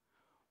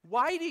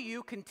 why do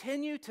you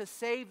continue to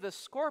save the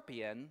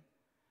scorpion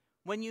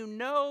when you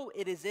know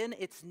it is in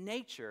its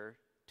nature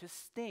to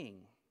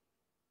sting?"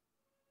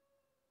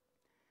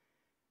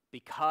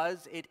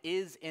 "Because it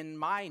is in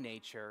my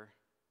nature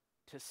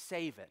to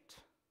save it.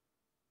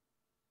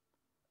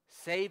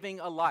 Saving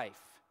a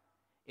life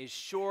is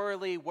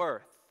surely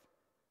worth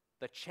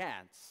the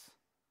chance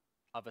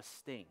of a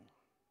sting."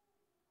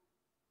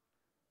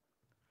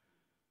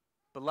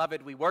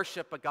 Beloved, we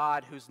worship a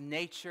God whose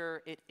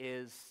nature it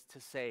is to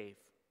save,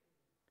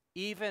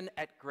 even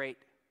at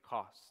great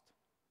cost.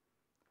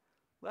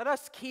 Let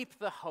us keep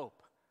the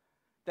hope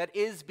that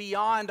is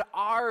beyond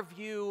our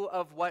view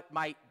of what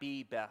might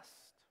be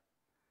best,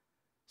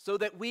 so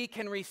that we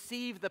can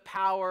receive the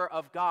power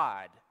of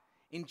God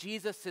in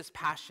Jesus'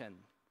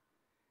 passion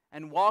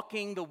and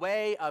walking the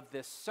way of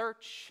this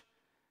search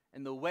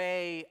and the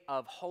way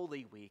of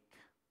Holy Week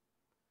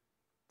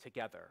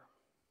together.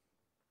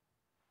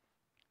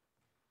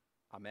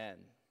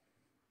 Amen.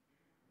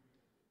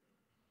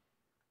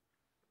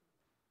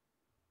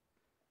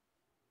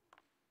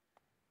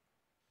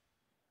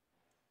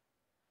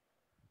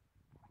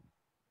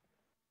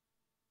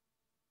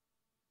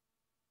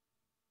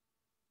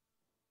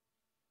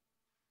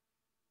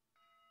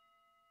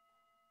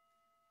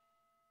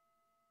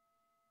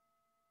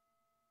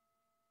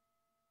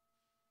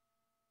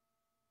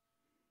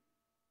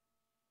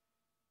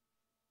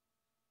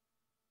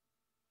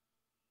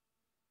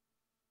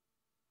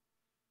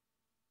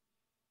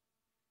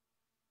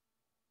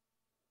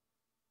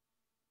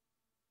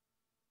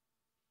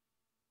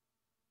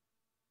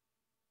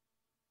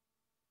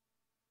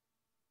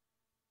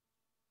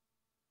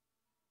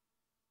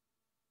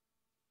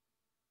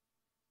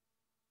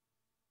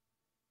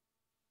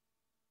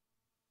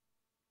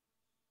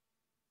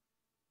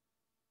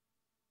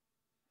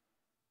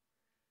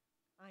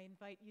 I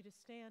invite you to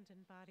stand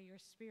and body your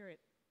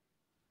spirit.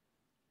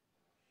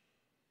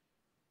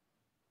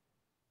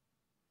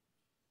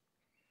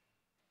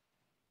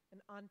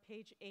 And on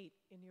page 8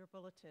 in your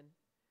bulletin,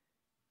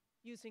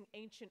 using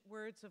ancient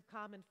words of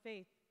common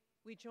faith,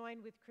 we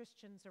join with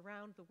Christians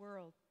around the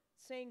world,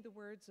 saying the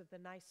words of the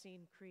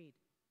Nicene Creed.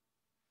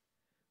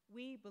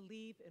 We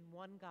believe in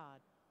one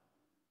God.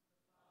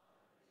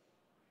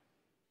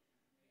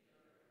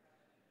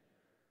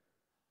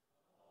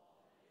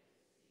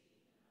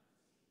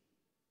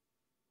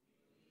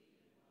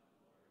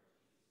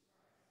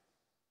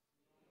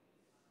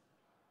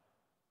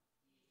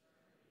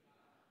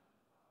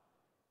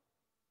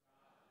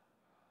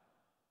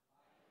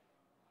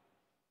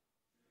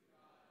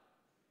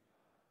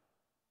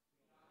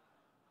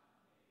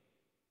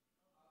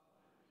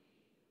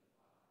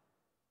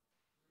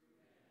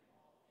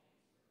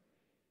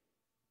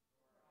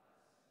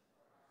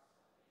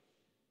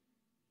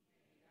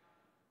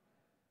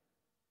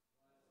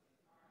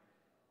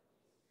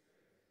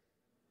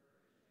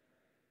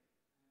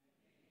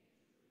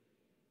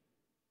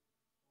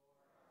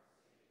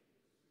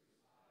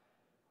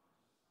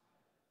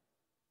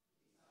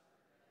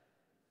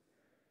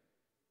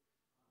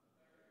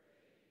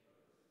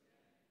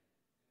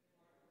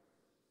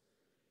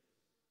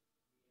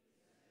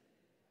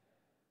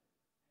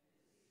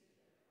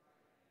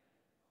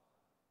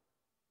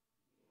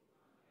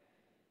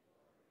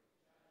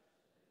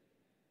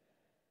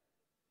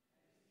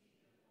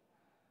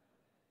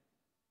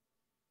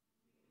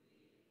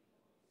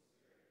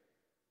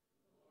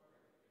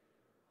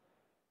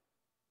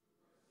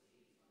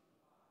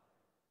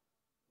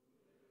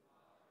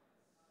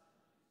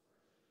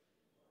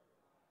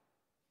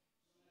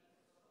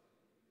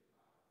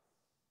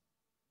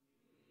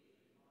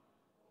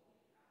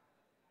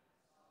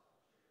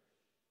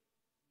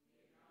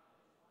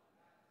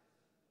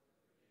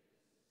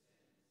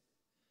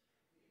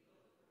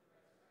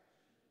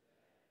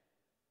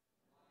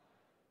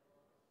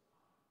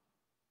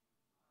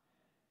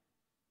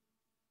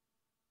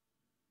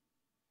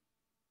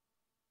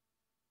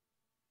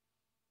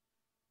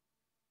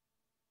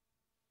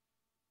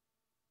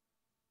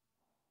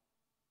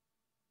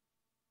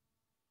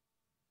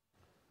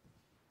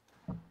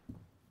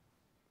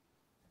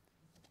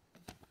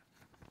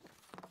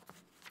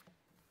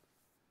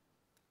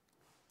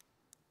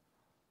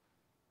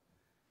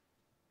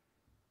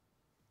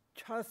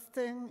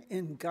 Trusting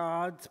in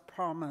God's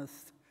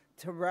promise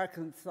to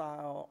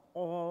reconcile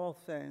all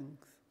things,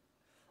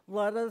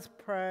 let us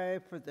pray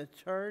for the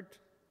church,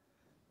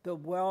 the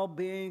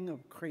well-being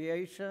of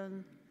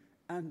creation,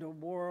 and a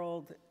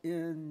world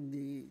in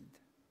need.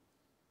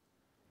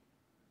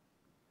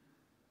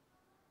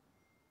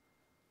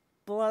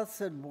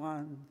 Blessed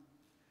One,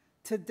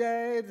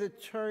 today the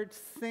church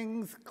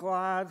sings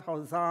glad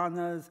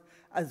hosannas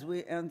as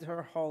we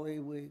enter Holy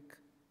Week.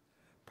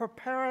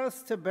 Prepare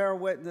us to bear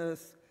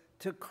witness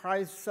to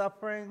Christ's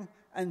suffering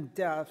and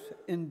death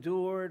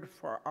endured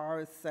for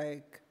our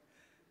sake.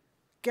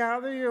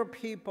 Gather your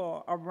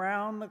people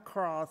around the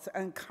cross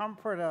and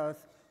comfort us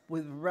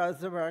with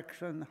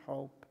resurrection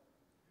hope.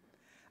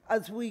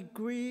 As we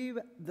grieve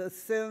the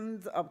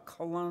sins of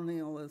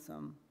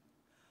colonialism,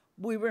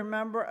 we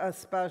remember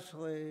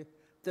especially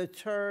the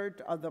Church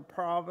of the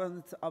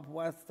Province of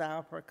West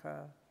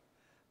Africa,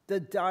 the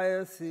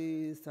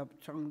Diocese of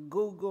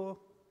Cyangugu,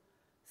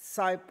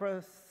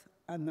 Cyprus,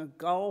 and the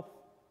Gulf,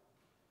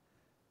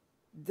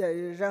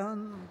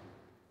 Daejeon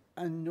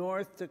and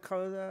North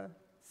Dakota,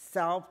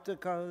 South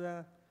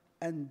Dakota,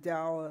 and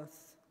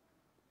Dallas.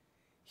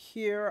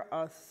 Hear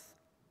us,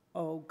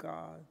 O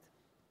God.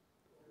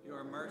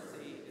 Your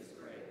mercy is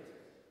great.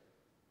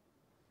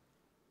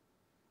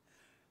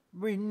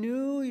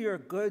 Renew your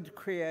good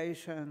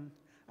creation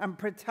and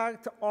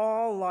protect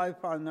all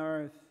life on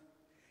earth.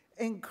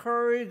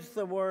 Encourage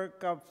the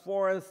work of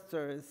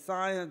foresters,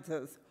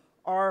 scientists,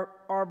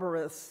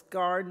 arborists,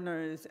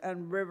 gardeners,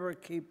 and river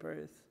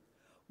keepers.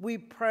 We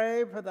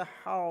pray for the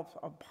health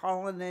of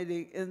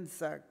pollinating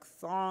insects,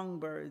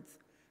 songbirds,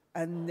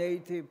 and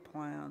native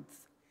plants.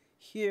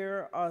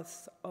 Hear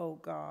us, O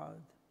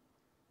God.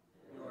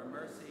 Your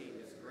mercy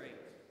is great.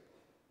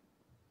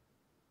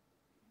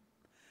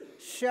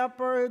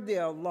 Shepherd the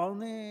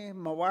Ohlone,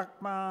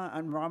 Muwekma,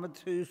 and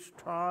Ramaytush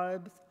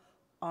tribes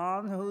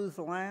on whose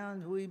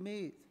land we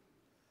meet.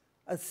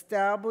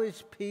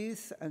 Establish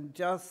peace and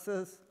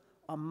justice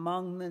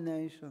among the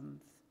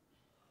nations.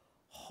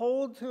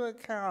 Hold to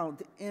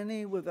account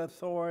any with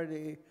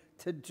authority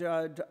to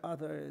judge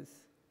others.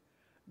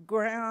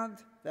 Grant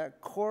that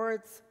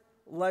courts,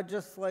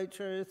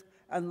 legislatures,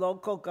 and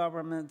local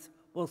governments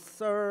will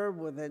serve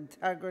with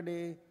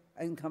integrity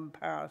and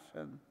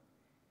compassion.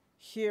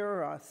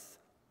 Hear us,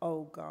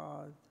 O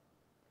God.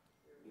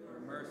 Your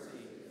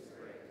mercy is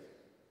great.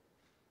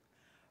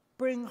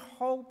 Bring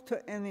hope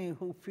to any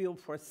who feel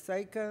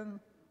forsaken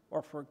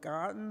or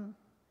forgotten.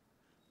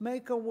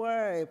 Make a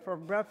way for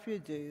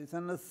refugees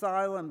and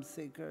asylum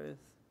seekers.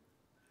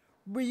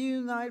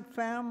 Reunite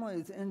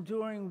families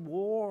enduring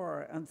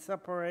war and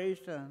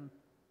separation.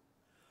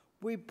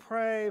 We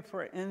pray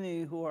for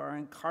any who are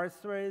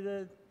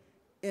incarcerated,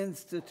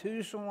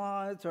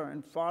 institutionalized, or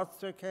in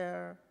foster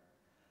care,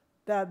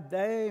 that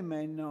they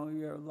may know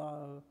your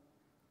love.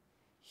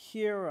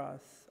 Hear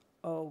us,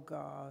 O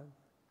God.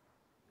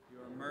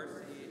 Your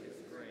mercy is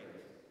great.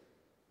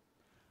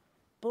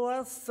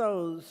 Bless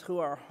those who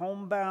are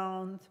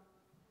homebound,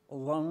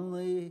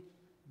 lonely,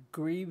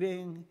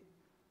 grieving,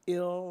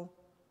 ill,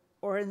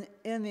 or in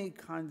any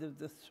kind of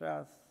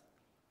distress.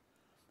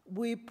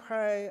 We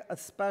pray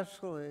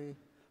especially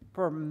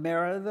for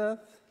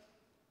Meredith,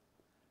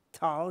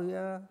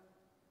 Talia,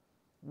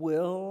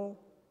 Will,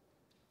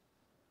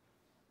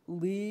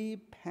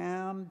 Lee,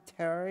 Pam,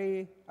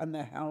 Terry, and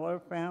the Heller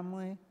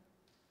family,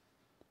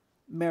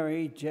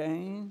 Mary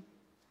Jane,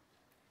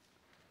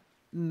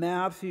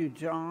 Matthew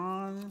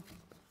John,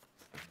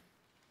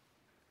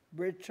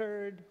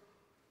 Richard,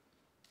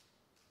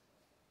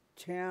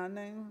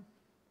 Channing,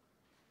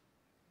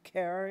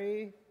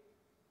 Carrie,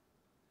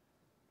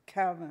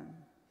 Kevin,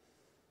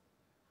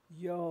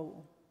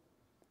 Yo,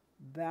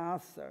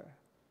 Vassar,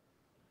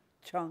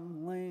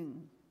 Chung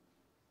Ling,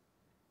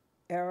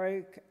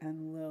 Eric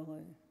and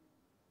Lily,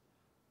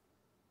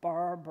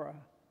 Barbara,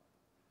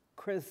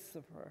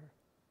 Christopher,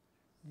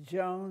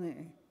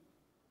 Joni,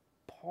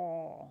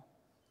 Paul,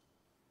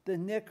 the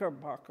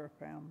Knickerbocker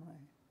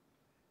family,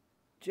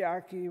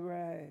 Jackie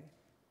Ray,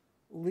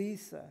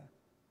 Lisa,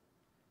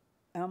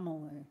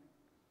 Emily,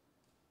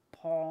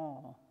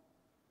 Paul,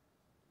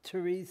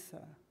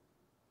 Teresa,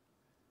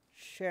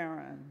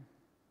 Sharon,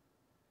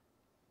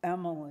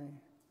 Emily,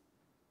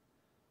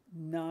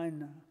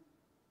 Nina,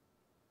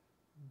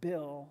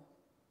 Bill,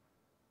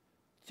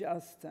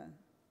 Justin,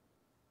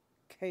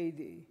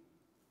 Katie,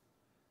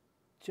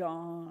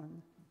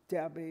 John,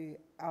 Debbie,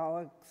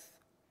 Alex,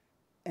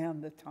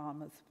 and the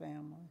Thomas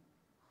family.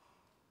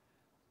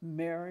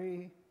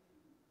 Mary,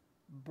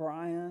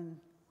 Brian,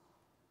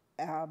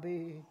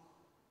 Abby,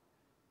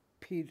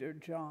 Peter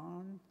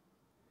John,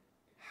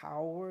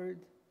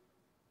 Howard,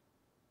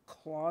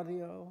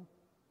 Claudio,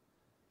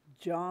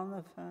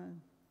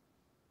 Jonathan,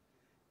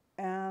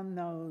 and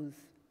those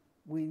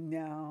we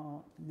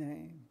now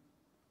name.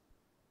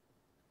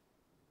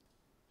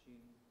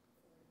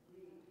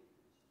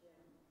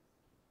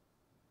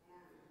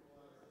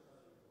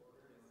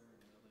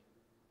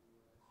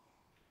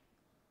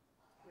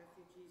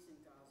 Refugees in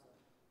Gaza.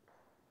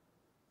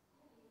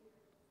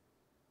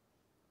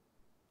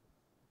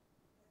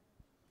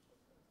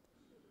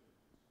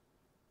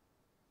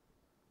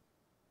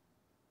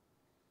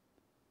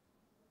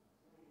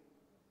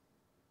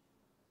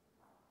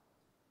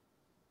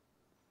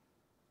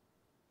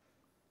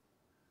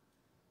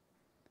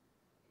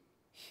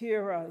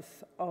 Hear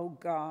us, O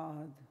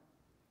God.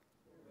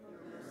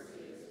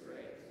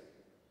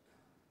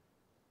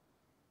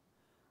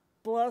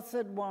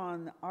 Blessed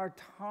One, our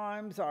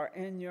times are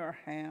in your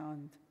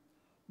hand.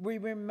 We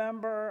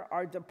remember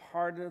our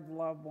departed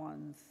loved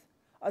ones,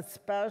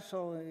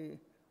 especially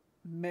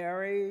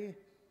Mary,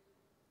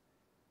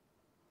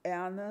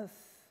 Annis,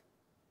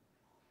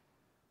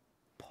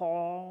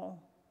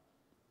 Paul,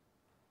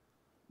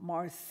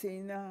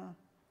 Marcina,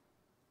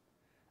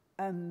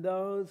 and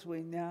those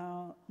we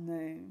now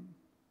name.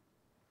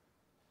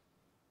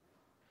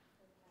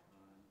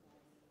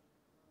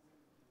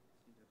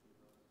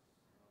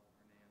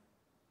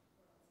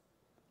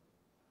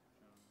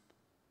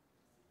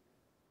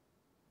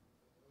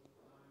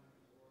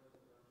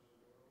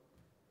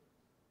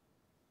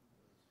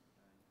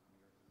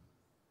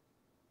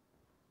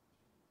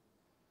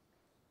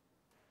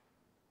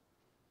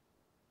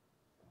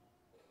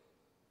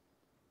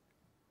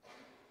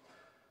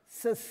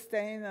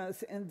 Sustain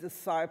us in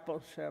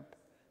discipleship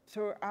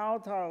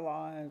throughout our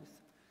lives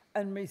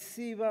and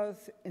receive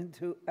us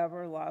into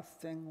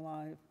everlasting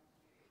life.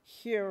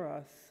 Hear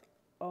us,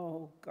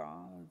 O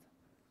God.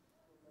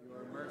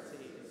 Your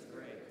mercy is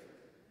great.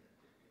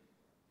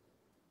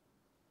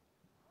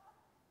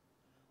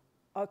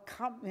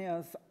 Accompany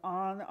us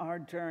on our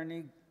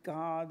journey,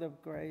 God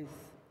of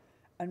grace,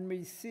 and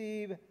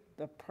receive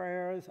the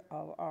prayers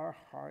of our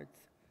hearts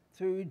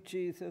through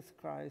Jesus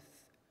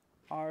Christ,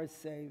 our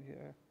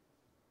Savior.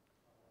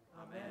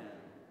 Amen.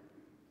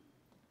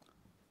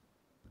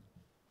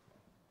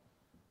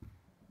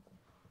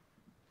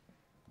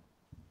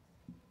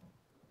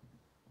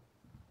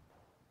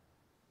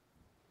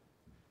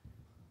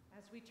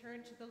 As we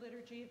turn to the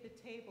liturgy of the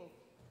table,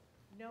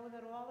 know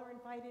that all are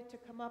invited to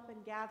come up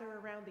and gather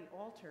around the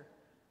altar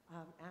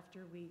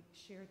after we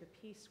share the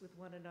peace with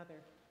one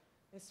another.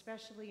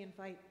 Especially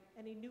invite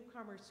any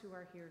newcomers who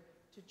are here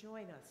to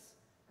join us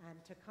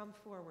and to come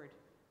forward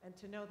and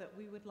to know that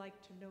we would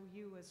like to know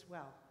you as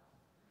well.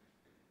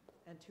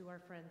 And to our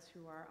friends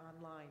who are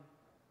online,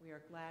 we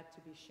are glad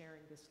to be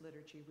sharing this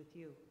liturgy with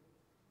you.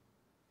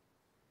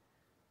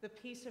 The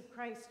peace of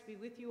Christ be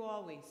with you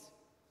always.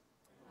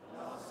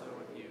 And also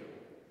with you.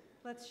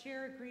 Let's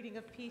share a greeting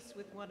of peace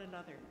with one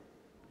another.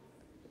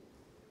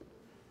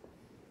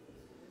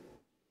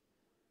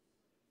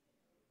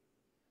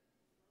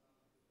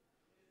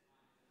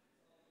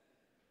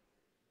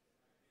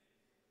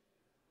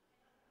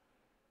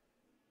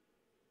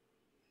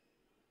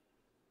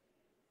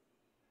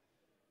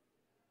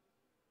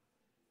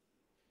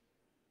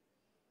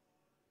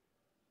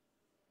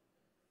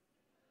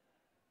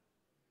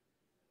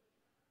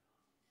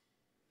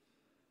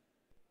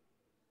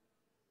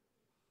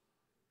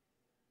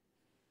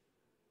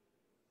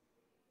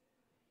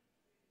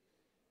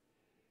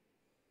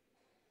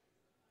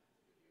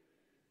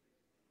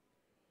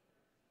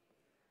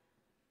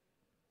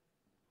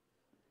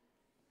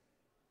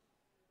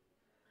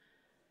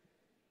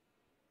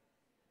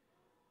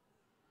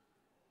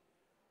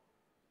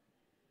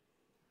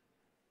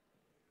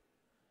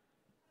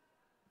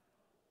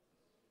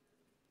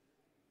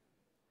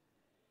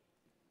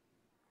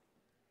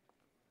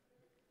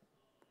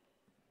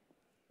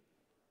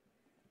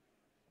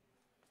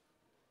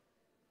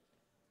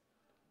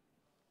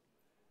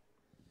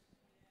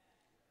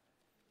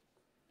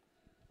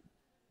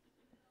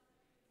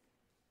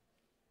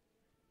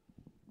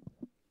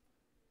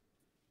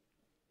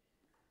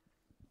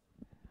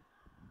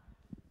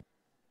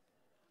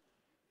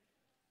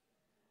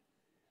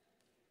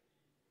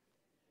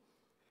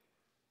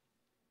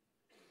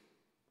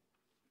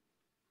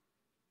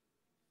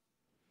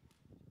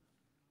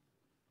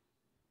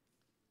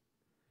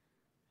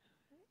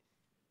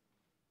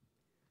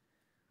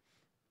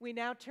 We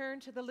now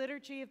turn to the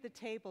liturgy of the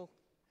table.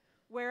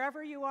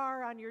 Wherever you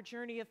are on your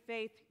journey of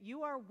faith,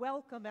 you are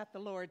welcome at the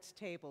Lord's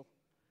table.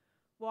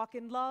 Walk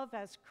in love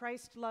as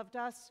Christ loved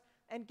us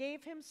and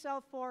gave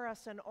himself for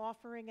us an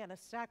offering and a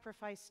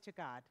sacrifice to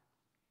God.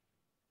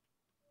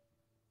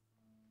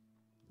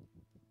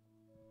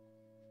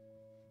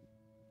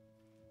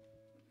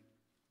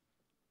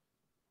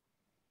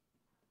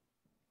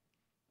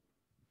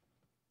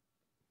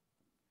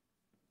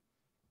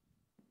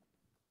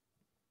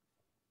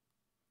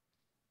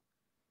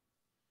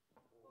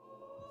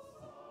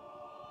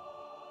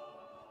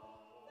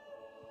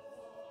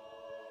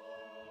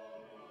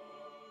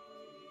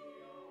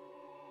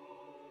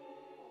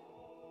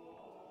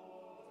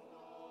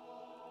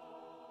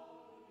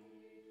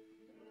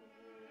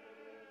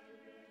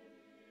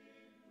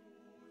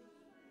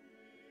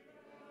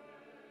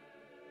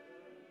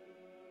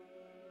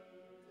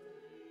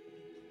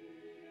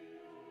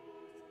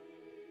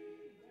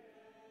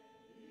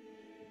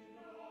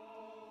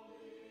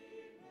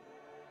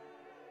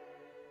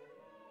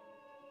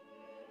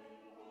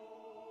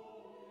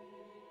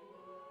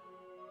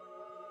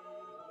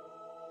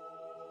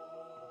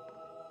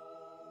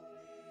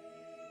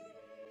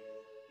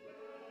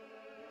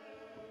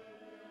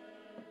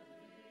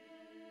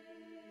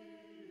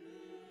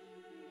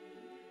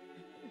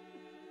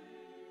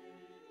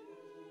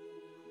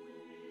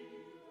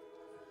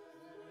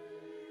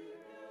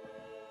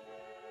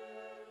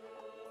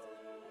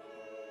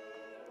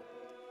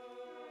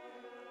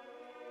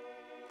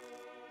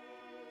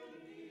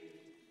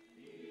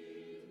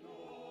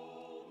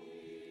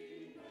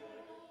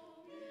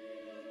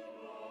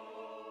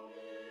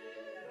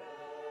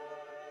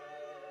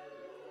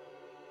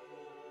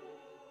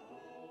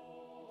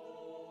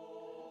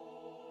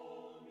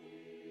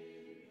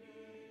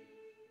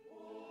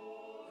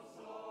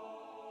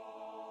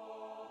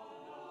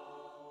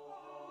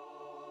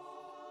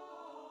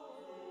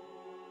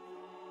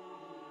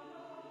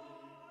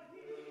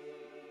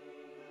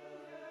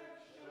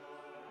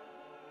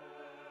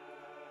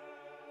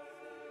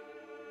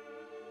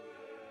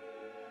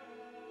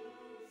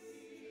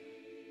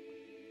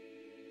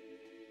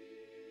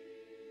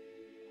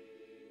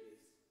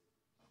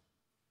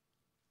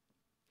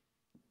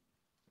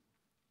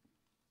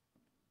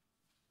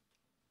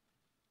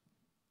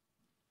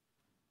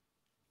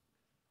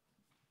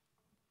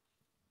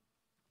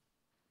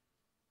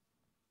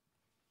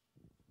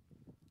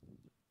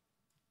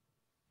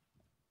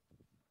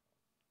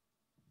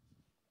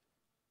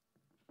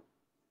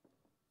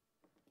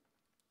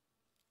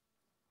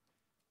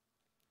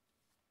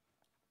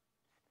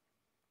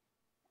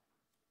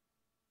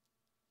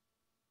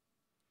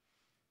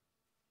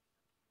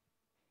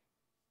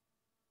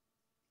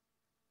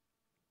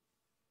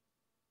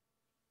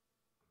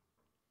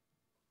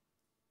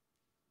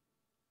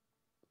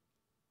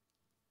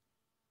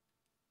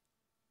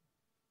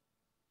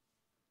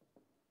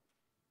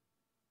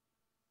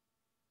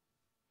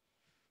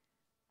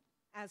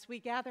 As we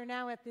gather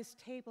now at this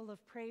table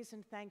of praise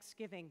and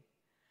thanksgiving,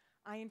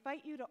 I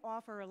invite you to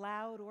offer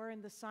aloud or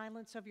in the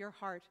silence of your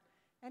heart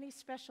any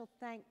special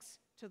thanks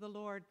to the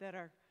Lord that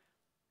are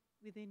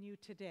within you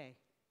today.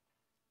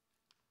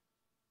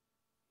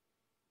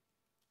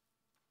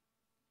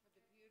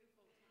 For the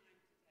beautiful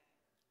time today.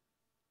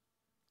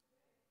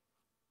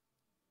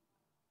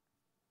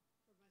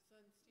 For my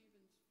son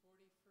Stephen's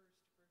 41st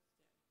birthday.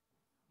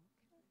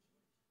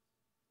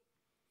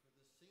 For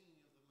the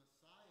singing of the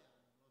Messiah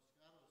in Los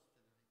Gatos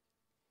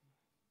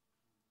tonight.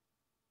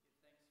 Give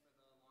thanks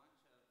for the launch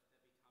of Debbie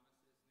Thomas's new book,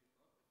 The Faith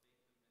of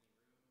Many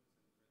Rooms, and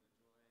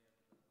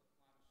for the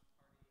joy of the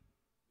book launch party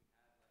we had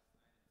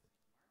last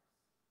night at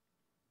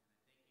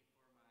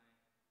St. Mark's. And I thank you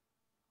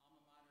for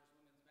my alma mater's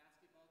women's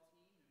basketball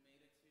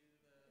team who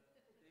made it to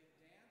the big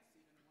dance,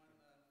 even won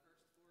the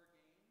first 4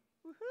 games.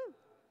 Woohoo!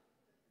 For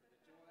the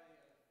joy of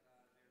their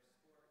sport, and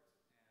go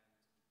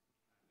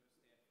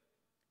Stanford.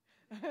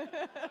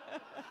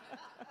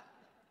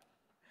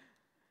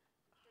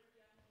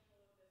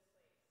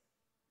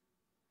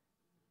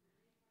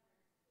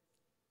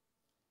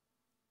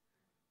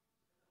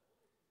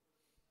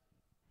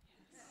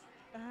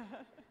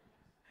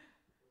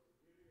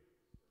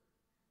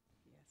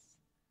 Yes.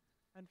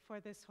 And for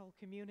this whole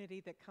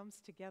community that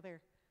comes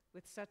together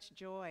with such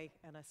joy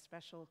and a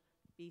special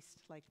feast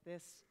like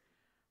this,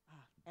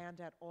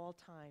 and at all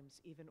times,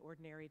 even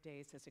ordinary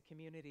days, as a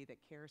community that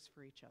cares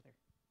for each other.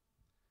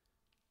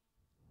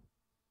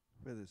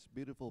 For this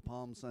beautiful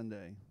Palm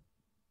Sunday.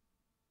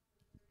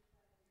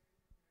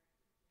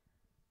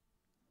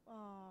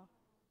 Aww.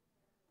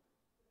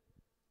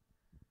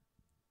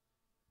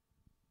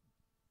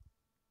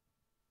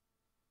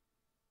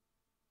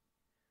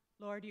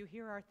 Lord, you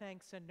hear our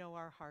thanks and know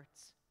our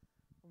hearts.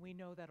 We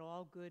know that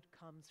all good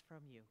comes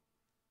from you.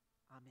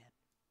 Amen.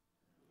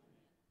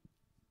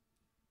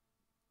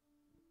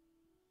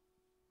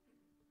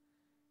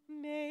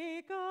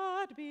 May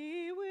God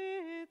be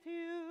with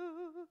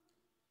you.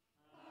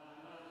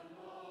 And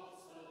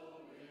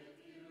also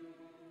with you.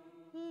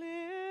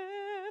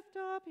 Lift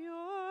up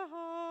your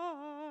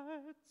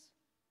hearts.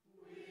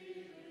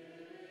 We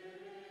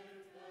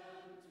lift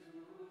them to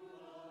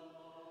the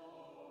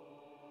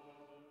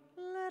Lord.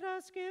 Let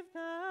us give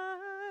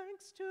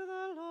thanks to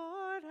the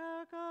Lord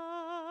our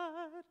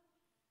God.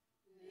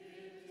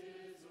 It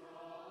is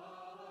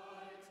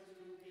right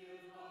to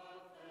give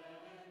our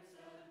thanks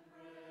and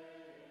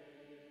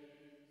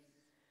praise.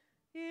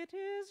 It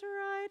is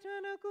right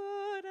and a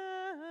good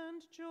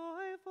and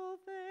joyful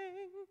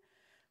thing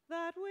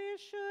that we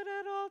should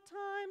at all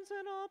times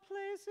and all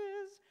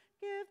places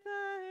give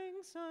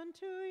thanks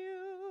unto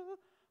you,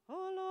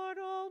 O Lord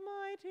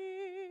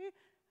Almighty,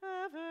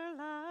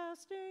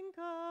 everlasting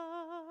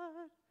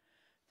God.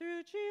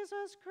 Through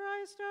Jesus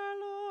Christ our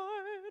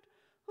Lord,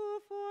 who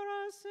for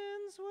our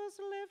sins was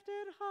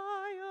lifted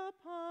high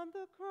upon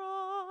the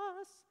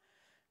cross,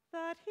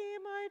 that he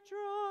might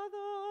draw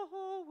the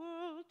whole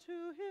world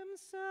to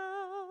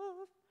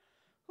himself,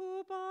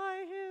 who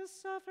by his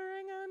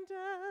suffering and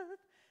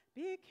death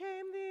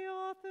became the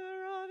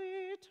author of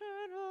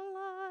eternal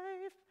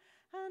life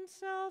and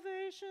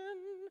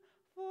salvation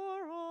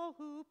for all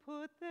who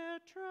put their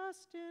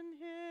trust in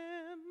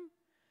him.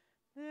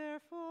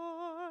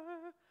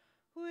 Therefore,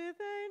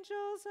 with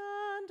angels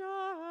and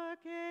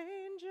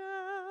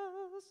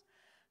archangels,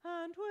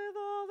 and with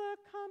all the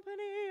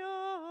company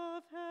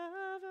of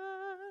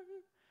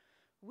heaven,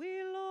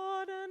 we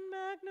laud and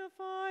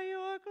magnify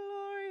your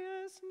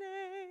glorious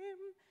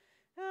name,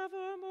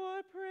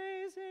 evermore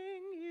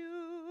praising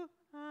you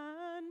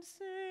and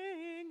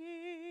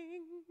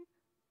singing,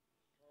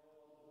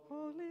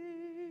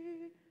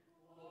 Holy,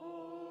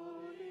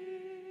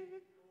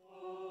 holy,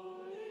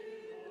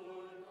 holy,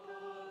 Lord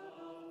God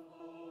of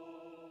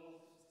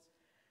hosts.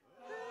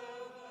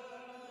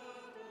 Heaven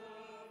and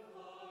earth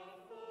are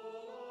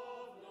full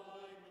of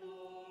thy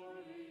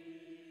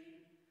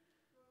glory.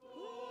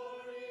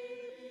 Glory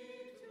be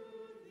to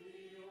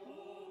thee, O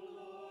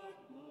Lord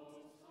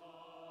Most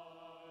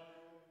High.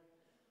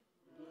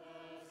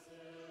 Blessed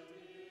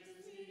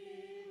is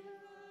he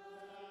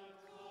that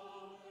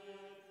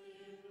cometh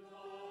in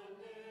the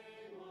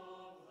name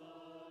of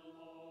the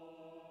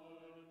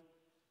Lord.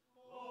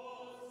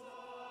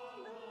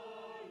 Hosanna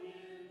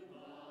in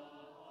the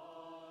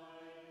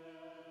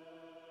highest.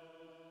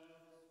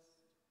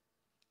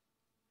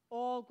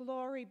 All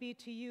glory be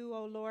to you,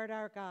 O Lord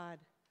our God,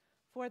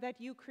 for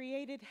that you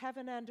created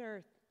heaven and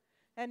earth,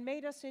 and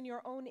made us in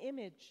your own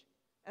image,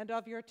 and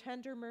of your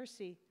tender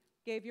mercy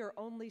gave your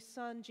only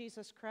Son,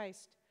 Jesus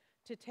Christ,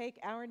 to take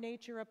our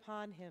nature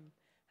upon him,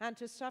 and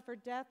to suffer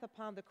death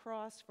upon the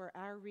cross for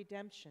our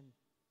redemption.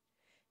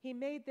 He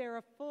made there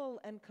a full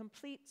and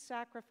complete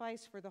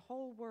sacrifice for the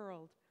whole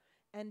world,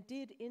 and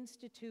did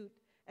institute,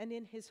 and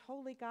in his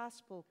holy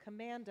gospel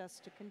command us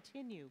to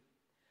continue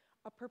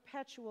a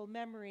perpetual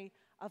memory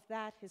of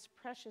that his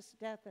precious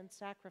death and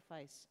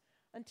sacrifice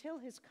until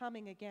his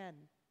coming again.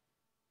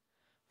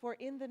 For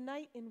in the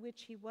night in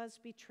which he was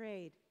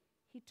betrayed,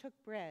 he took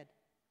bread,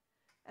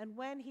 and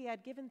when he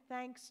had given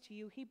thanks to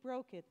you, he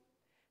broke it,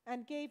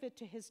 and gave it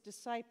to his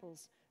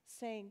disciples,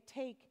 saying,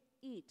 "Take,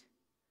 eat.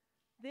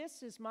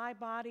 This is my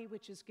body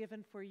which is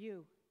given for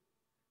you.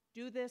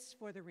 Do this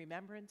for the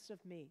remembrance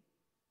of me."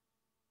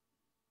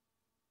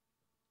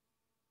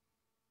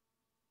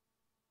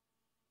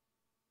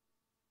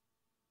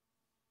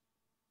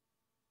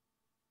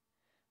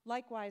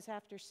 Likewise,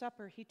 after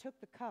supper, he took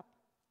the cup,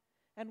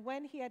 and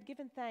when he had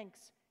given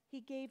thanks,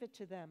 he gave it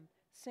to them,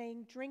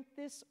 saying, "Drink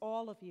this,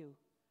 all of you,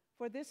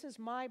 for this is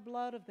my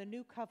blood of the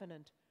new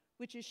covenant,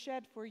 which is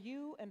shed for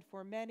you and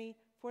for many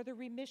for the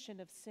remission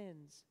of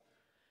sins.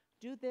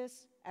 Do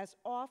this as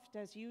oft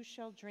as you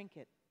shall drink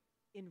it,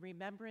 in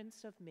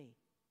remembrance of me."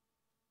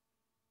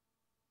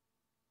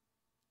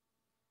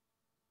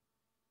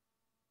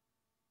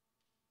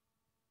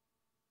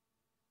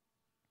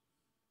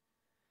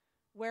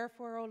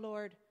 Wherefore, O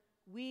Lord,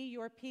 we,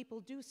 your people,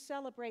 do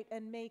celebrate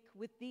and make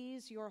with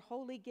these your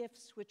holy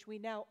gifts, which we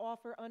now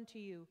offer unto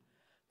you,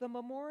 the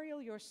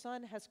memorial your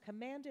Son has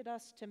commanded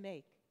us to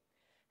make,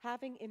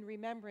 having in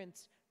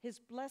remembrance his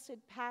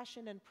blessed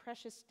passion and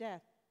precious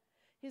death,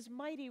 his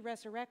mighty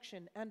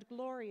resurrection and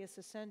glorious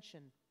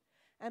ascension,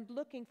 and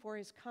looking for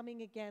his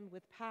coming again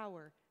with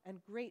power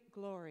and great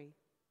glory.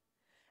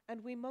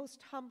 And we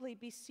most humbly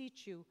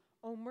beseech you,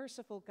 O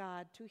merciful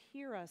God, to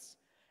hear us,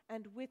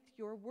 and with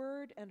your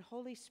word and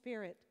Holy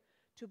Spirit,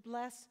 to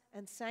bless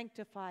and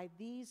sanctify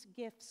these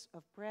gifts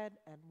of bread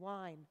and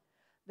wine,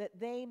 that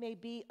they may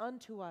be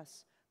unto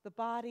us the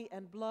body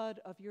and blood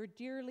of your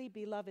dearly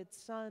beloved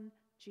Son,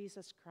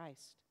 Jesus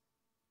Christ.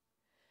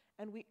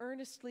 And we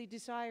earnestly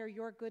desire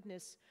your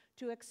goodness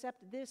to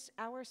accept this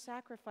our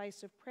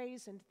sacrifice of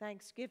praise and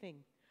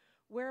thanksgiving,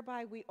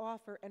 whereby we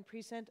offer and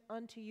present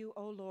unto you,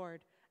 O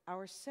Lord,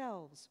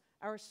 ourselves,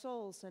 our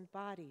souls and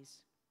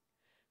bodies.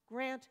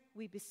 Grant,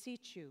 we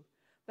beseech you,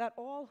 that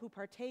all who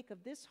partake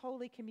of this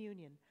holy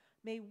communion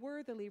may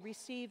worthily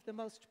receive the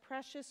most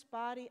precious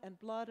body and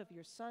blood of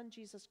your Son,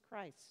 Jesus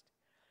Christ,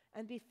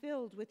 and be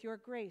filled with your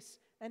grace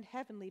and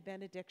heavenly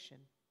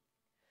benediction.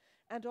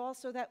 And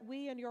also that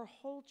we and your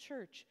whole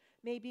church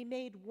may be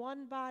made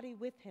one body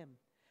with him,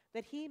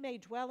 that he may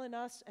dwell in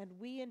us and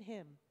we in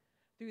him,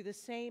 through the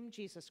same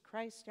Jesus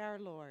Christ our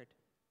Lord.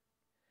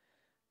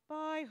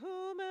 By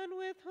whom and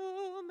with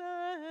whom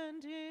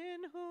and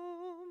in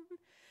whom,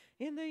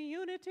 in the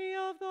unity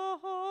of the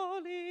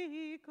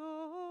Holy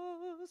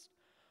Ghost,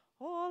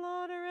 all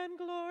honor and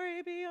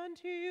glory be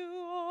unto you,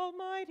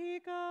 Almighty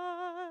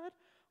God,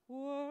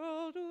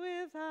 world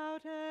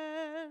without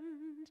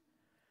end.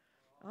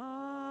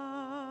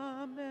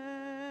 Amen.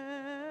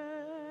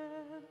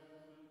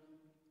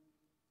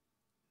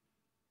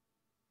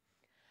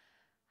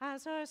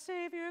 As our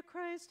Savior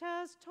Christ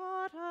has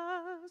taught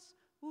us,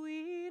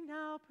 we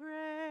now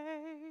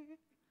pray.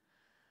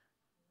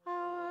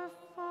 Our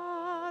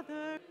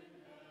Father,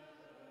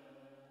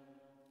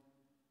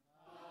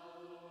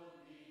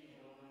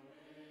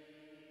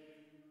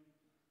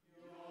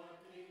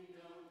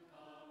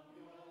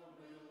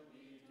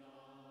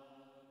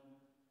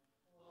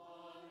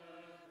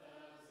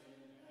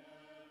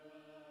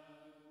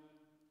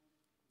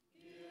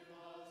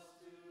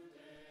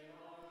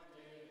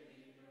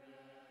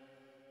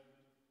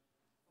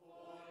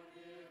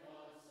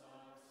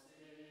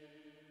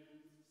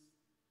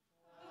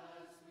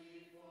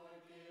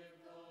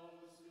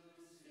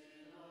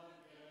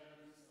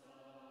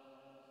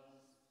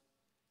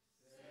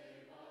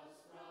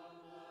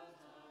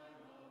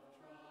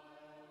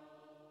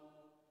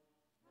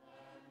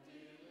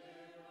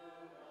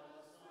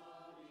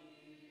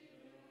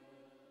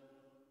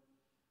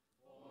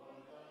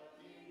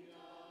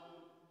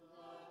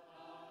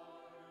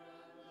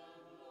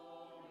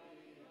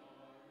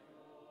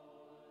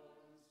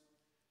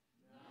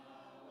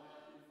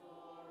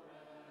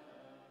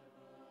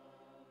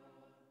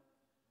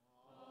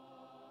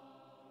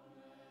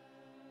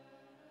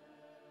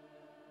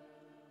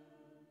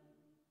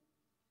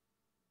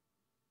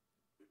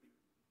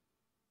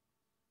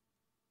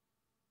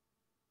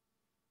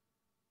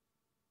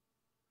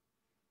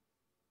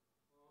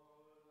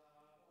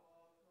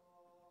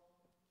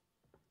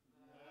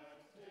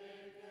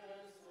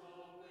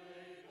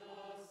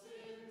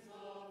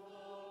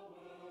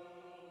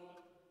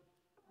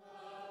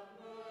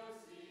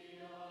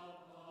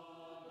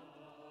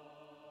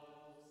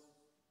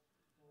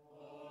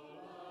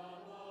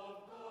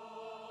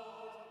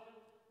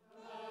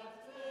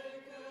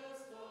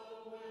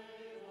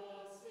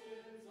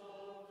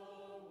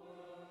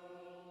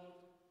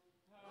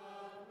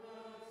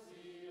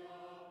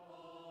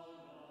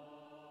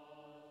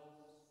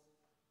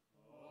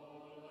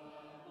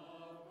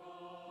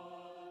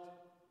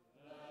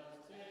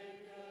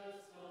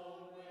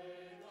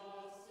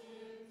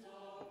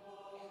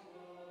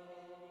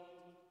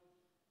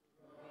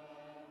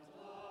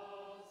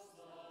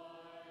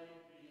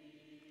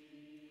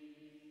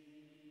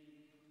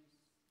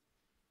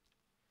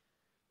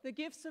 the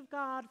gifts of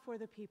God for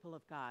the people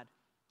of God.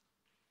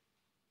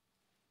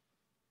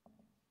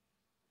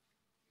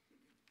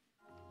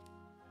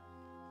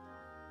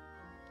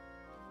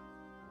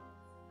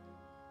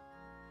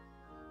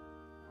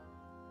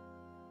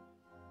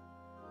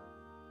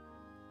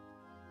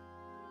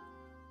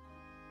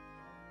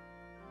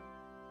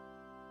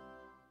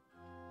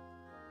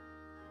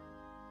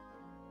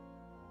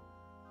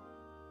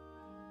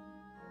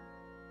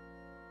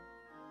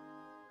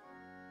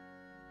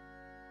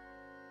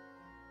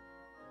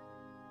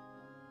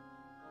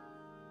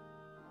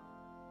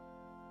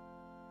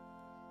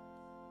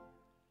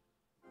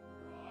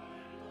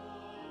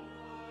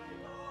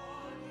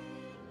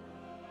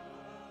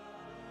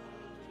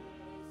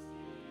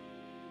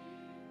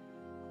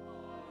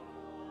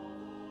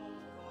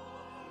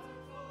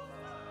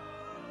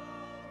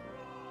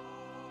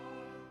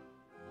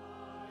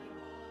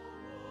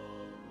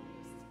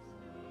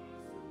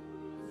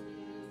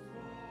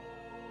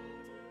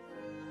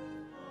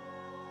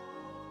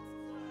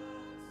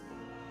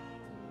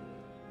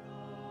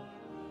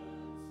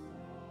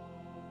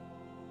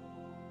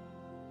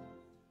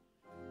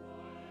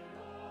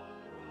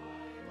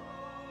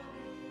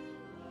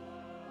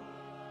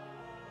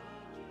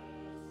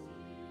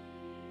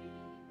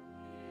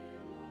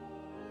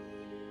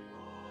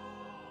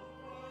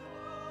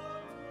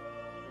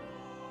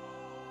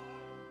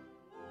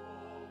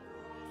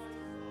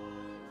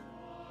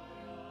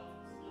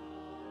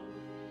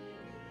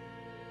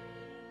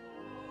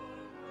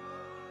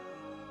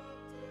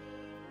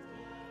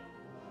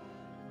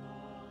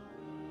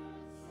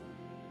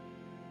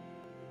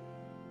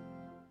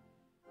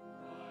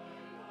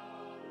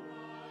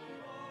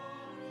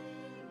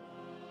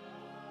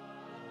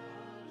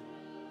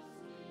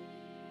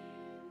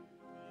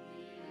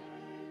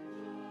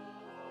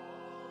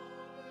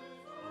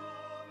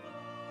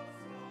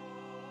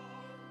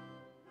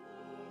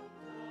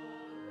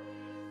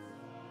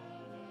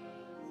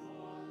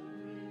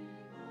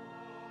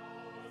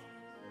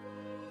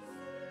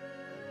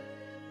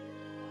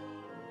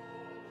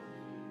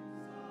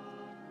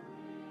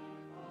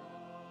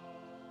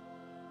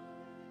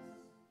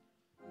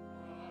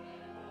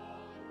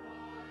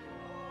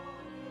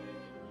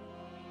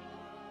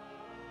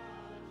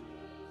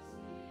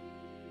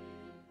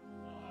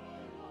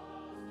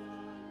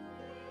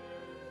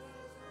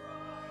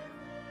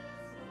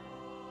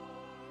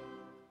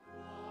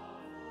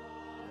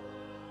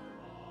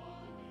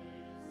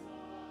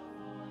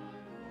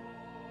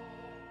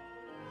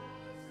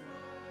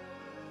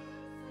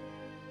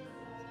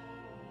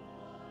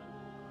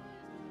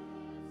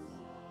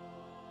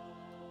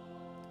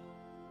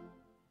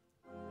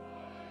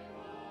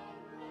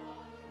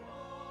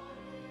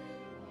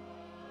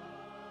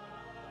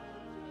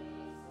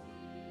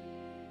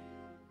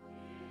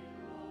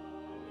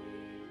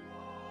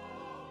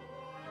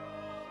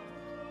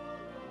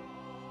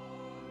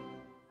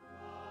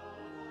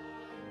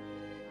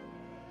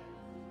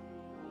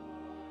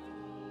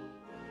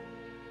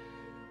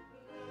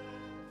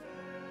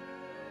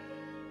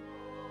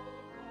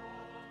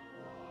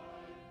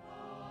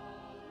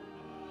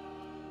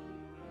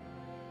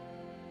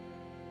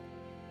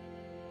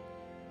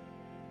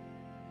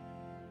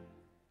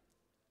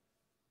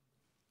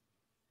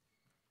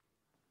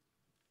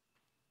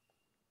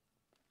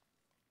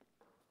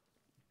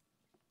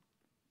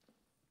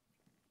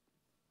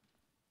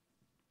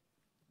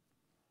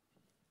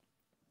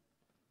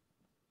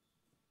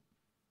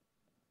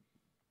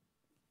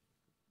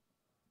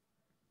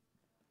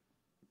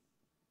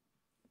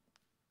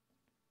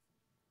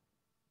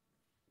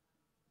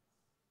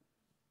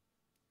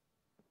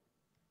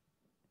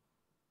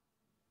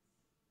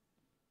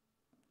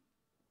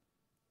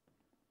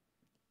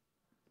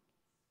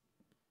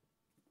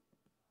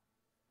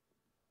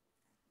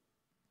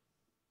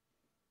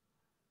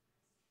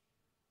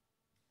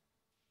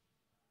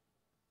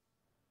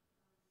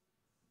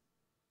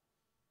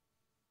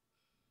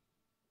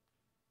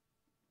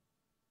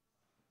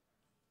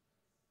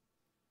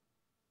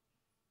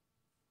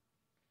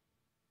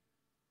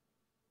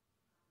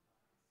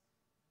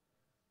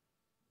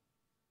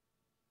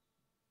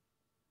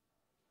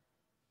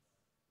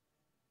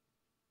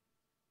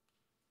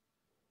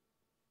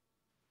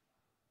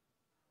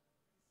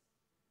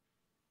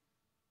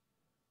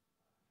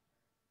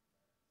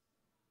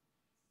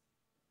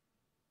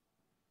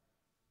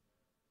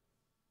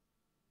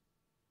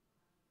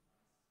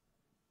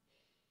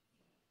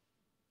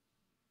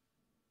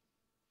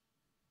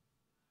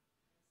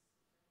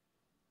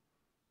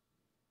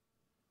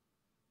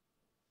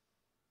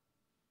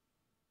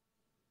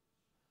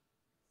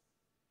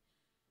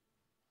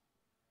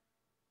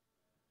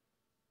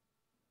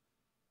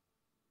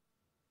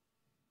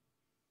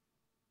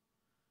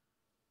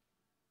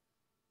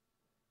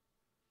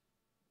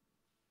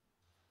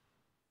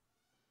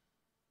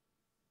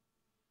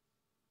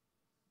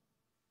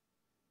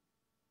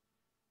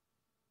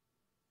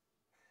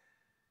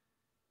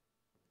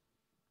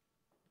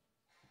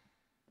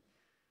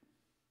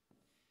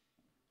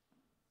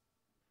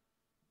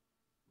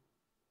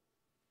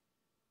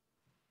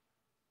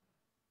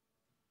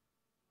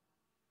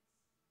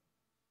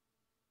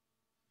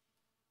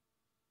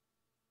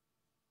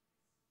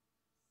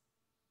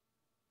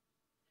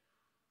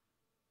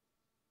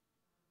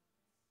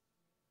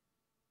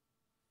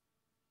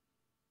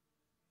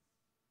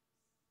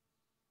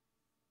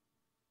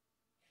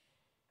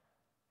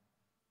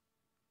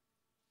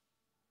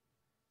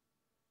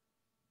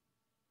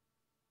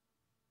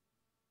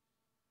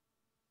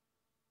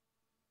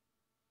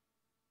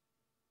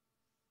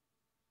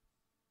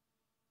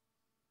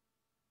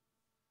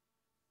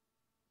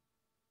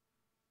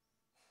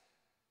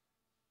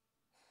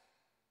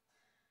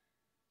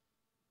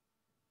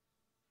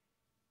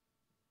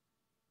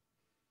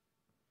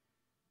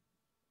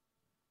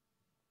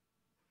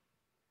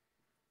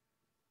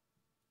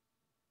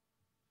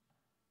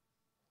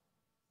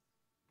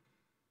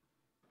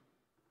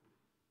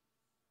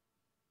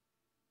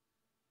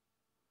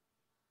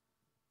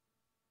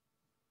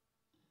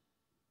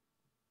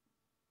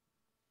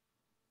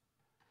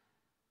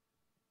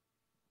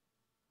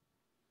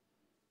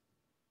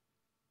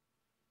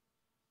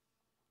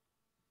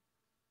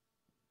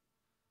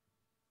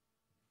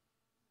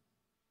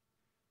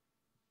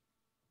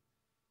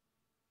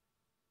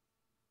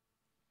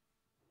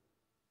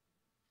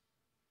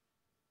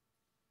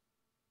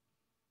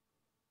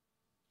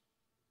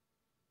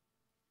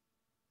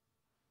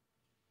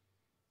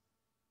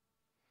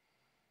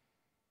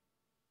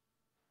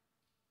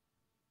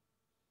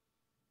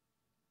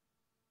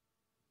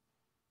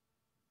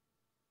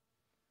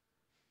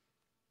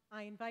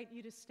 I invite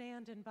you to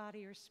stand in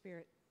body or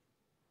spirit.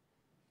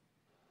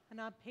 And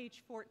on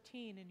page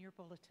 14 in your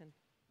bulletin.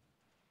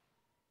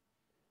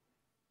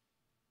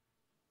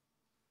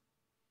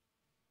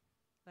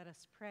 Let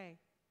us pray.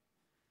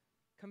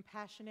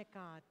 Compassionate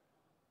God,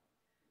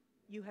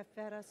 you have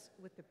fed us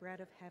with the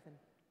bread of heaven.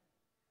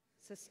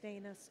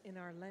 Sustain us in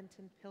our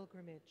Lenten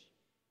pilgrimage.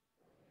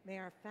 May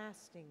our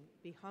fasting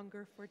be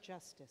hunger for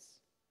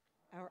justice,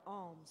 our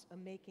alms a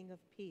making of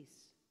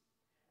peace,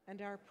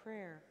 and our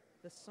prayer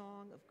the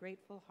song of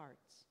grateful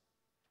hearts.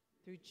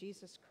 Through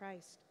Jesus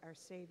Christ, our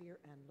Savior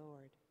and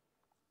Lord.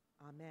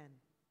 Amen.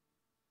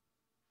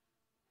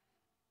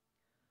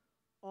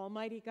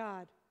 Almighty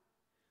God,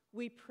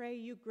 we pray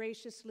you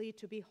graciously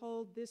to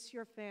behold this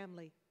your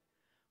family,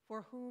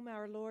 for whom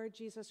our Lord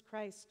Jesus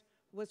Christ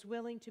was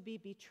willing to be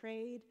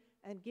betrayed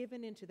and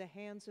given into the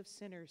hands of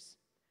sinners,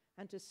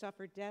 and to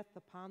suffer death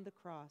upon the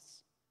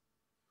cross,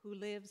 who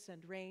lives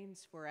and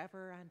reigns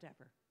forever and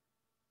ever.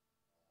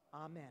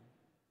 Amen.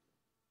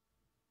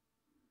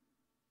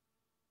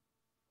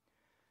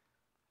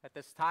 At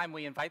this time,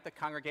 we invite the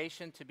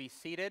congregation to be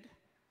seated.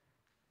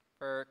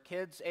 For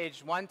kids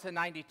aged 1 to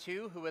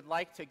 92 who would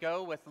like to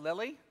go with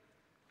Lily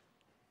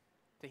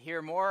to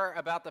hear more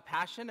about the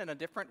Passion in a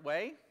different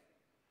way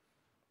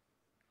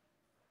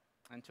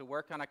and to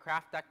work on a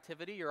craft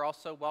activity, you're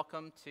also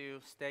welcome to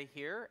stay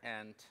here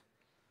and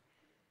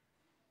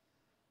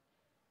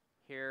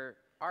hear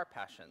our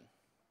Passion.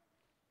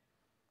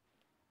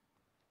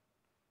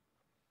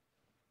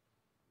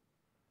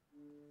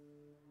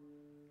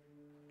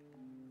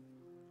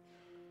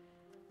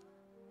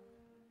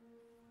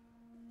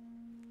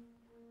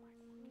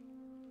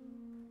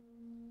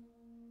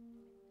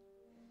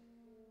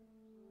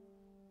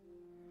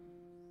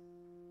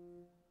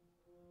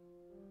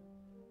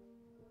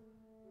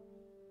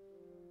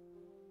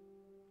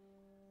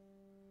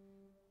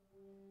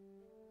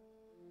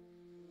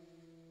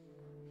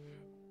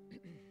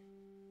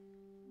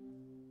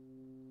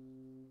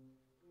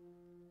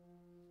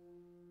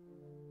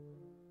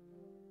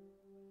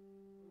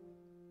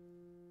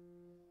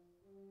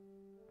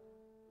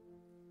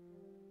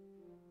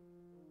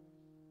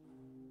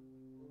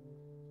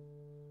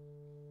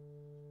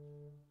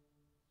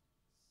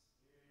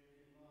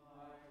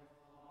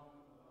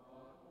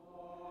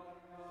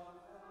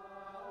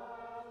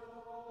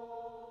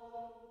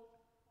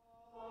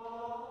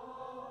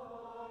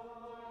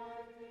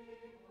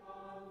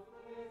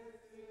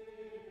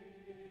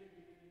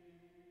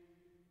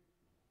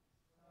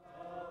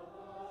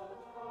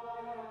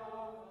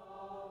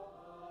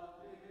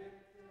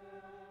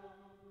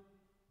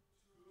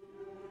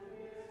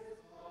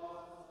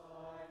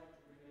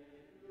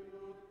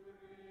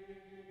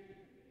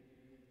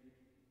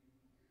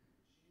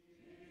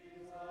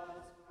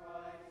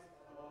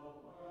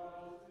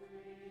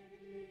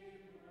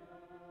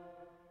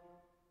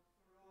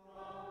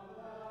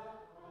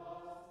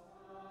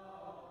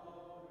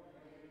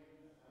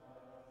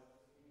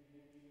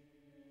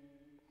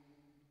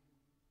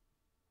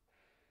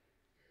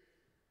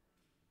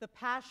 The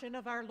Passion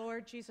of our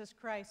Lord Jesus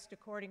Christ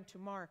according to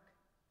Mark.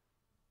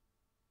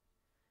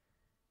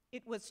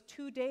 It was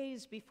 2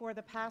 days before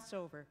the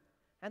Passover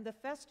and the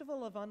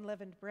festival of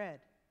unleavened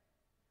bread.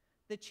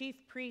 The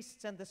chief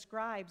priests and the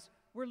scribes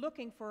were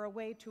looking for a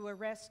way to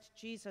arrest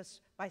Jesus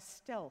by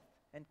stealth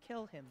and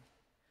kill him.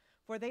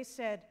 For they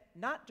said,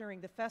 "Not during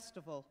the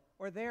festival,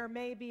 or there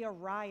may be a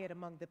riot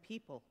among the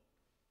people."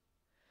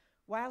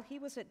 While he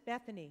was at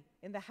Bethany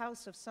in the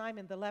house of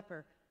Simon the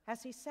leper,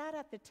 as he sat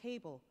at the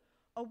table,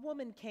 a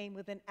woman came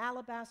with an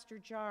alabaster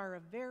jar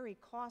of very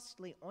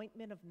costly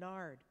ointment of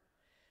nard,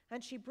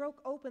 and she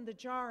broke open the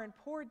jar and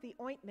poured the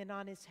ointment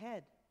on his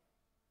head.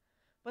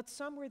 But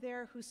some were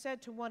there who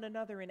said to one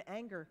another in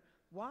anger,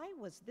 "Why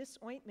was this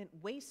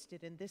ointment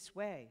wasted in this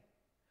way?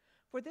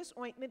 For this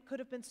ointment could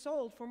have been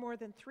sold for more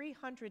than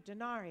 300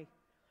 denarii,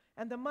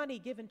 and the money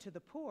given to the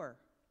poor."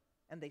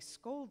 And they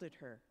scolded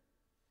her.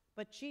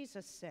 But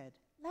Jesus said,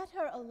 "Let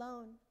her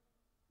alone.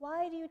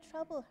 Why do you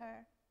trouble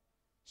her?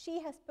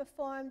 She has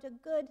performed a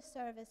good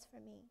service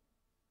for me.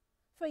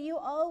 For you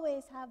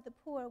always have the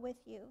poor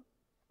with you,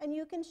 and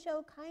you can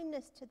show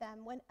kindness to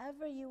them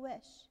whenever you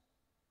wish,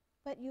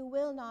 but you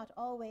will not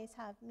always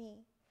have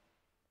me.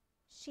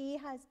 She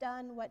has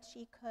done what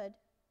she could.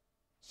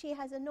 She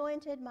has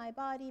anointed my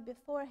body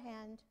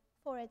beforehand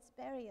for its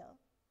burial.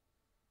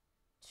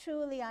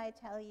 Truly I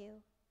tell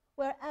you,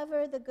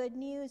 wherever the good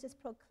news is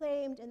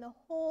proclaimed in the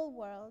whole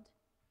world,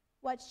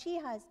 what she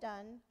has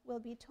done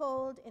will be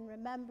told in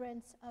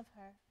remembrance of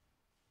her."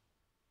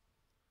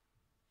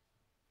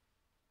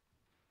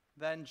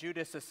 Then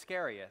Judas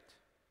Iscariot,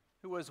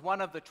 who was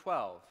one of the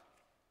 12,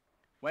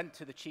 went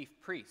to the chief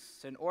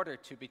priests in order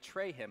to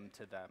betray him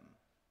to them.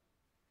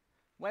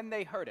 When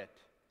they heard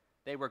it,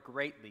 they were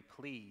greatly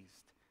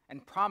pleased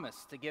and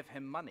promised to give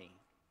him money.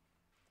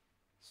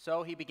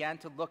 So he began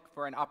to look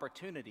for an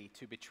opportunity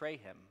to betray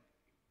him.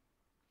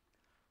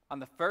 On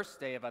the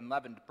first day of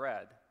unleavened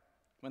bread,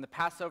 when the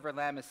Passover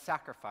lamb is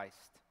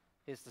sacrificed,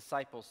 his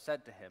disciples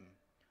said to him,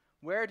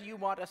 "Where do you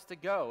want us to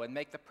go and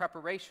make the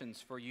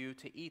preparations for you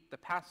to eat the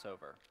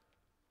Passover?"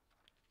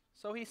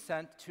 So he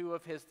sent 2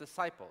 of his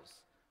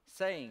disciples,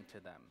 saying to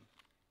them,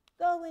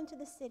 Go into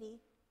the city,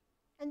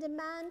 and a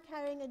man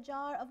carrying a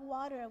jar of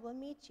water will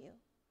meet you.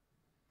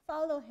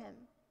 Follow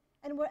him,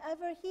 and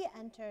wherever he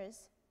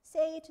enters,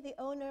 say to the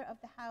owner of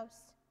the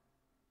house,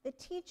 'The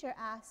teacher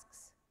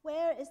asks,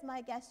 where is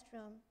my guest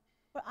room,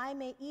 where I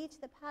may eat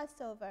the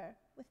Passover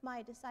with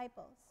my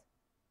disciples?'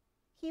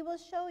 He will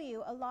show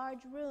you a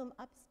large room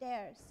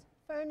upstairs,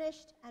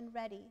 furnished and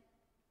ready.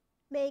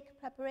 Make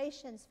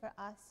preparations for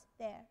us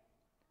there."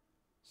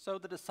 So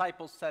the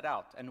disciples set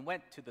out and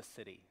went to the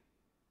city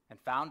and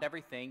found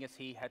everything as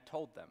he had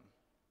told them,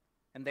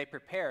 and they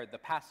prepared the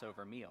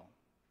Passover meal.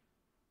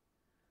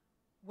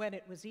 When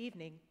it was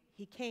evening,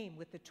 he came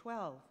with the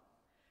 12,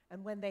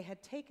 and when they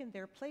had taken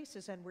their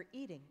places and were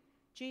eating,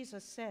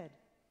 Jesus said,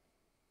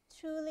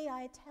 "Truly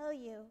I tell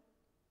you,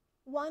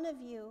 one of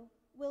you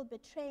will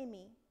betray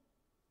me,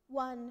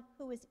 one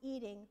who is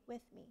eating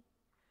with me."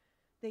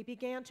 They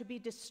began to be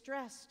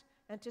distressed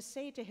and to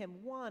say to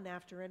him one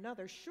after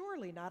another,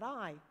 "Surely not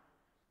I."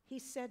 He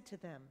said to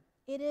them,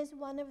 "It is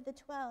one of the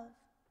 12,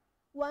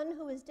 one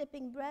who is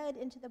dipping bread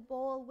into the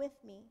bowl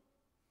with me.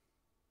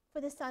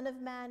 For the Son of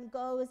Man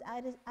goes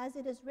as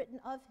it is written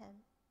of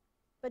him,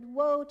 but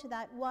woe to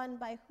that one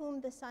by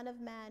whom the Son of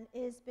Man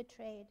is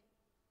betrayed.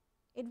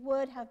 It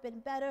would have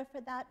been better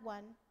for that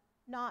one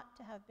not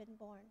to have been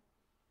born."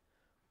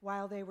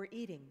 While they were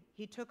eating,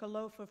 he took a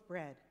loaf of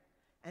bread,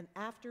 and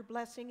after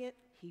blessing it,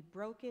 he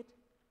broke it,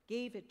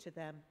 gave it to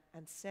them,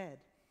 and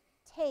said,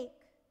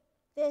 "Take,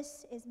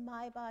 this is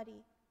my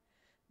body."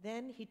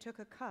 Then he took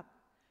a cup,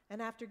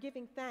 and after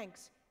giving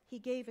thanks, he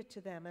gave it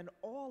to them, and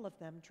all of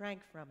them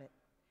drank from it.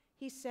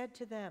 He said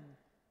to them,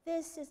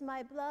 "This is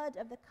my blood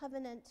of the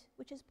covenant,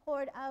 which is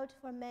poured out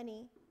for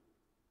many.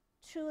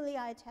 Truly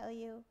I tell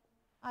you,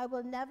 I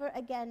will never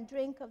again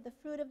drink of the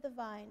fruit of the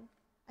vine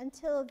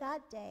until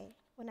that day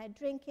when I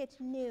drink it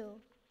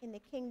new in the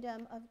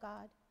kingdom of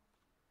God."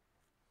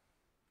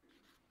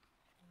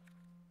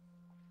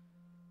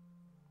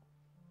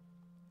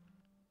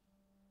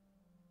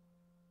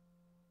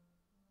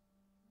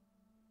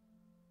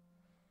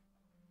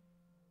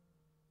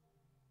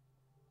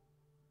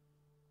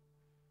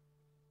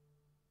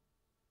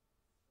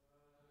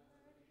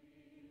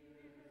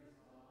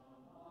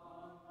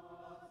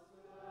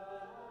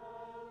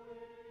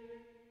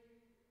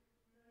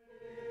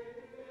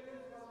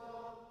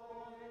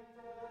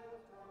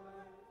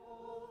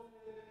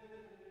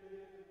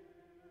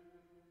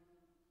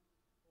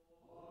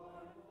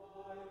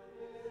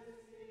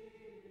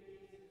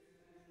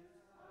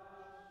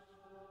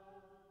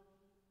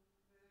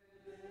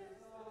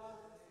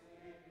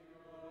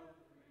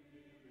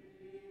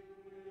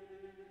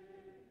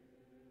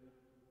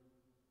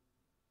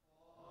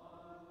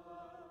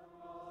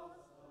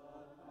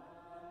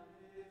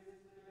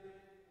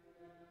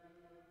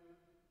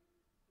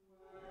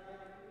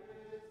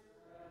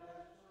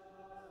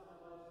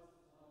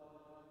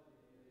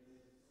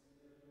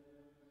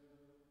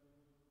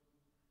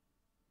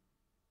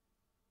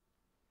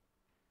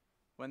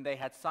 When they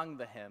had sung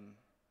the hymn,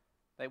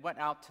 they went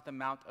out to the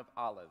Mount of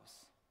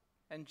Olives,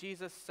 and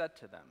Jesus said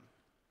to them,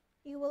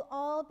 "You will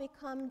all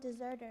become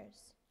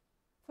deserters,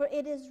 for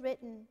it is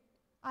written,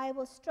 'I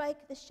will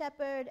strike the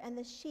shepherd, and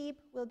the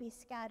sheep will be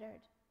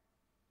scattered.'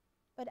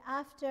 But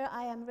after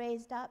I am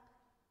raised up,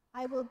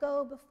 I will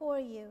go before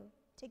you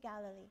to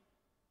Galilee."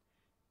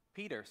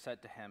 Peter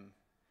said to him,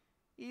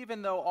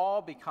 "Even though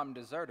all become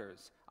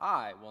deserters,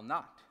 I will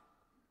not."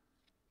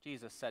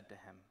 Jesus said to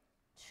him,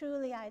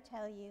 "Truly I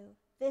tell you,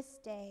 this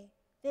day,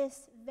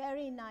 this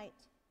very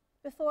night,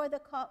 before the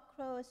cock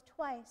crows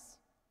twice,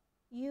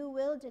 you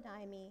will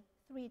deny me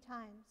 3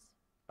 times."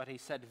 But he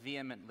said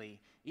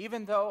vehemently,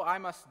 "Even though I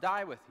must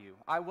die with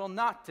you, I will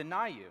not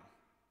deny you."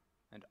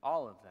 And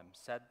all of them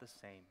said the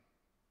same.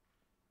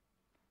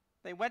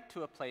 They went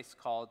to a place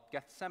called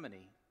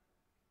Gethsemane,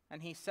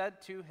 and he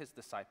said to his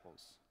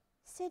disciples,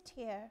 "Sit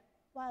here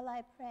while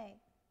I pray."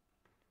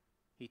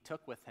 He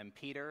took with him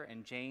Peter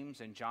and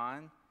James and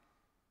John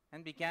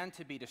and began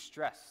to be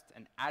distressed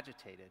and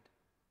agitated.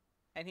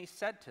 And he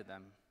said to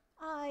them,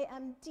 "I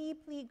am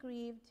deeply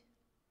grieved,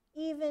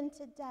 even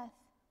to death.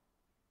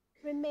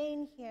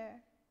 Remain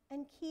here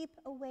and keep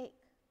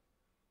awake."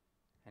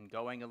 And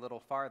going a little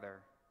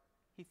farther,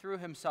 he threw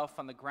himself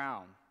on the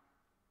ground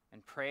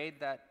and prayed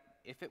that,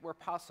 if it were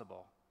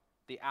possible,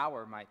 the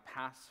hour might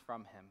pass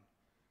from him.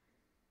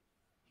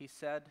 He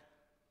said,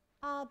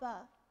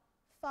 "Abba,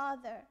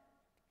 Father,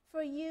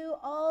 for you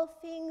all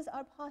things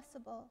are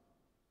possible.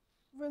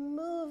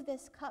 Remove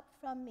this cup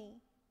from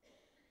me,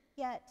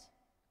 yet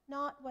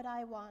not what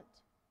I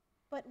want,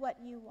 but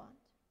what you want."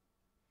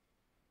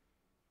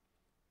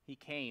 He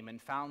came and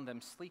found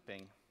them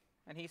sleeping,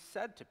 and he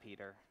said to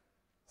Peter,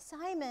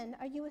 "Simon,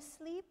 are you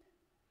asleep?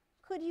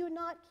 Could you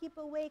not keep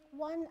awake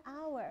 1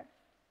 hour?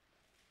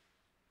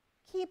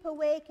 Keep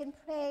awake and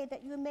pray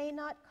that you may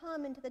not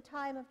come into the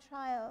time of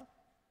trial.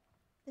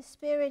 The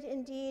spirit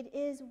indeed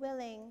is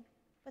willing,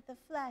 but the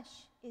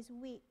flesh is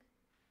weak."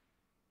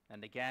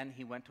 And again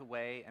he went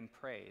away and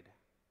prayed,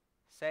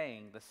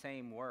 saying the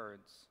same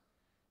words.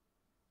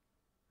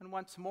 And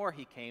once more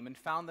he came and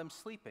found them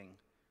sleeping,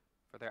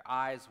 for their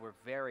eyes were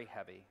very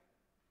heavy,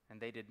 and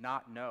they did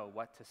not know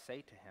what to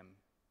say to him.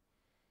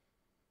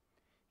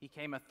 He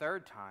came a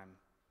third time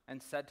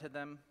and said to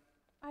them,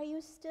 Are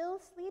you still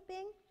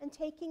sleeping and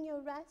taking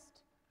your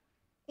rest?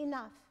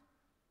 Enough.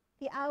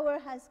 The hour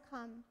has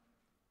come.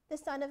 The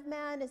Son of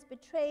Man is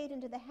betrayed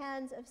into the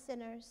hands of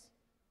sinners.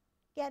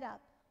 Get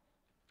up.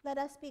 Let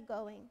us be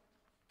going.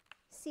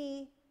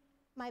 See,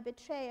 my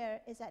betrayer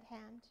is at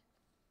hand.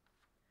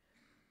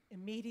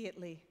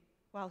 Immediately,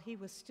 while he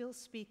was still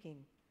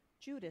speaking,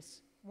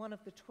 Judas, one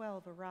of the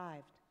 12,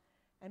 arrived,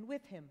 and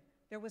with him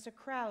there was a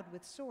crowd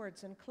with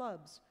swords and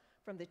clubs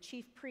from the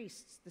chief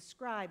priests, the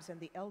scribes, and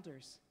the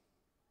elders.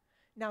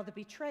 Now the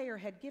betrayer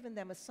had given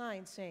them a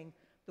sign saying,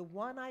 "The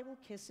one I will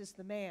kiss is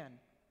the man.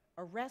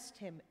 Arrest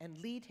him and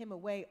lead him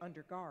away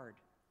under guard."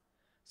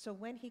 So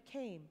when he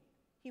came,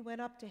 he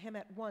went up to him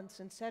at once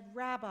and said,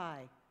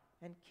 "Rabbi,"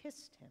 and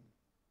kissed him.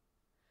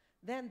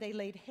 Then they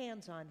laid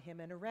hands on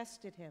him and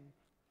arrested him.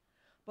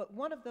 But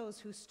one of those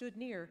who stood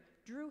near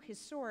drew his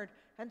sword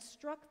and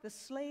struck the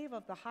slave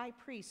of the high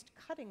priest,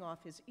 cutting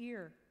off his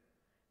ear.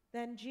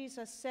 Then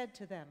Jesus said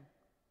to them,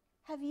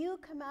 Have you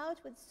come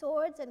out with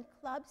swords and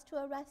clubs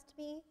to arrest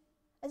me,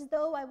 as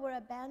though I were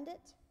a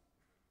bandit?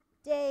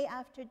 Day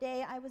after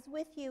day I was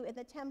with you in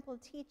the temple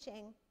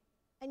teaching,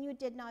 and you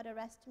did not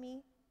arrest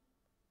me.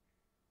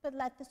 But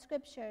let the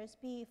scriptures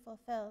be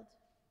fulfilled.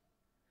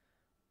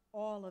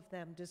 All of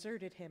them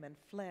deserted him and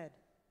fled.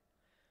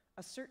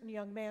 A certain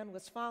young man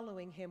was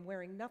following him,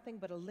 wearing nothing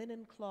but a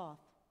linen cloth.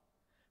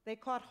 They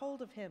caught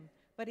hold of him,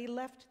 but he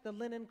left the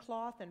linen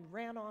cloth and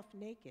ran off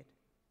naked.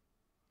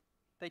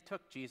 They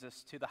took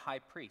Jesus to the high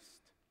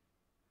priest,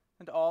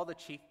 and all the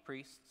chief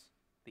priests,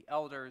 the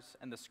elders,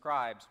 and the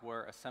scribes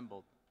were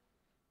assembled.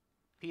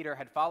 Peter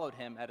had followed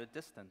him at a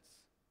distance,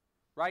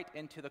 right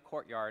into the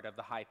courtyard of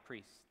the high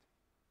priest,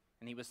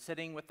 and he was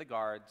sitting with the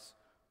guards,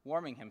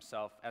 warming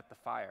himself at the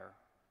fire.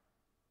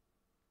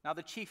 Now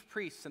the chief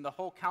priests and the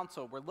whole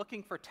council were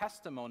looking for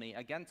testimony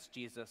against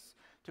Jesus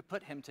to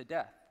put him to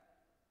death,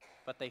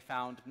 but they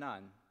found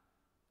none.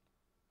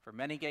 For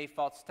many gave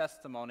false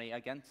testimony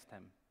against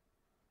him,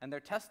 and their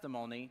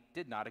testimony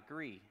did not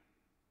agree.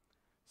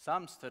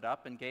 Some stood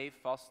up and gave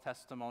false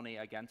testimony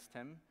against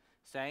him,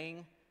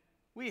 saying,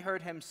 "We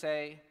heard him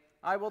say,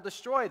 'I will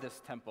destroy this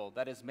temple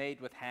that is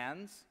made with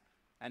hands,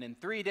 and in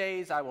 3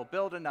 days I will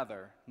build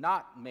another,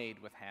 not made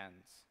with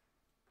hands.'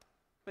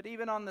 But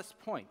even on this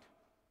point,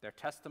 their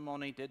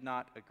testimony did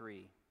not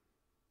agree.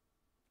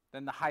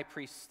 Then the high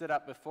priest stood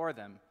up before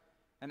them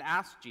and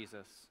asked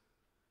Jesus,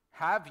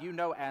 'Have you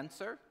no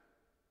answer?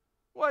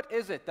 What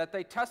is it that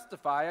they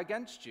testify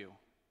against you?'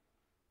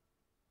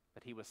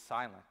 But he was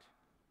silent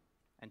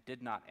and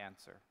did not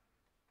answer.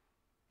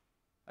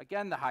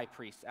 Again the high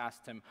priest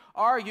asked him,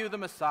 'Are you the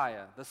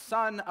Messiah, the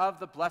Son of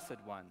the Blessed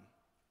One?'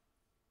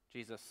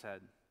 Jesus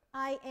said,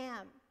 I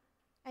am,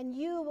 and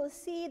you will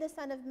see the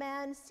Son of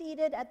Man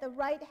seated at the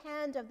right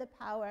hand of the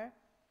power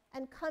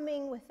and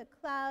coming with the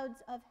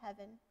clouds of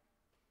heaven."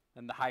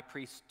 Then the high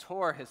priest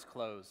tore his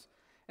clothes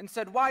and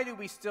said, "Why do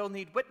we still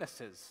need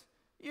witnesses?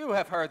 You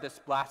have heard this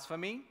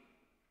blasphemy.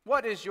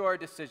 What is your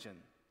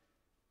decision?"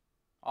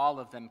 All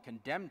of them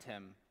condemned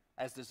him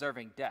as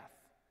deserving death.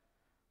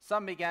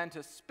 Some began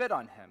to spit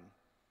on him,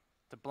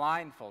 to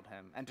blindfold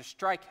him, and to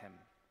strike him,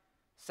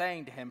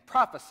 saying to him,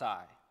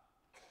 "Prophesy."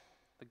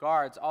 The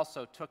guards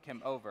also took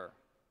him over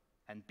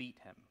and beat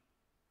him.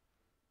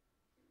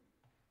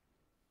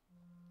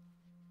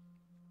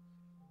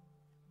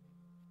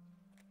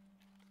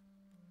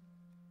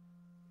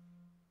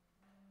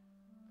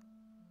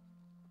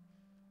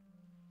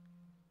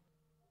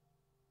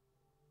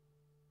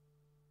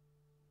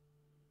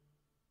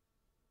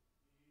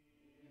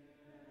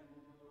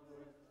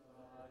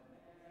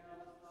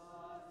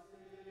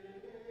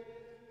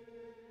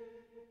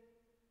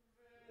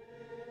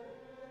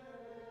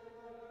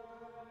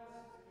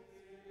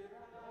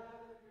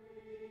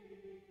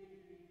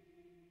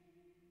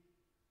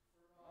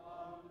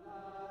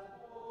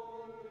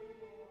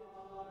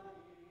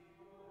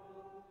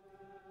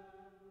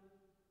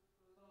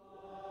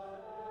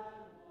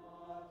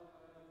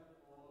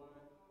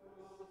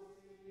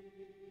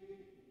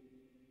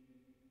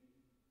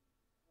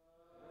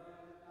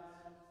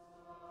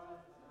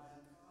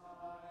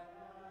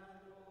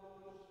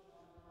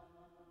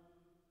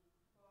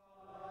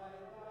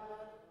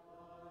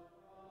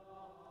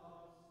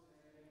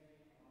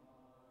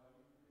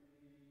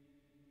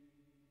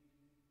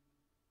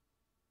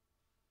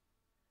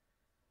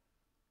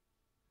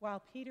 While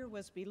Peter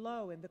was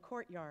below in the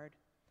courtyard,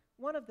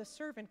 one of the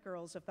servant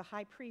girls of the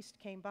high priest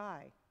came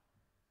by.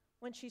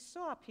 When she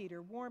saw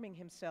Peter warming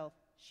himself,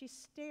 she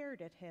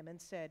stared at him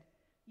and said,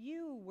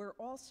 "You were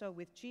also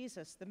with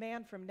Jesus, the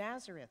man from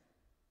Nazareth."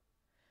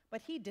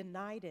 But he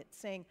denied it,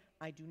 saying,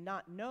 "I do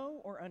not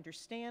know or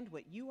understand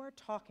what you are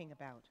talking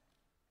about."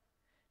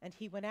 And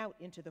he went out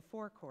into the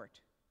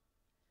forecourt.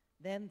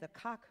 Then the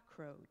cock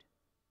crowed.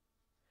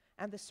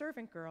 And the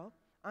servant girl,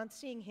 on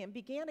seeing him,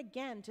 began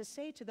again to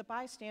say to the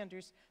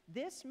bystanders,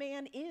 "This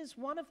man is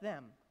one of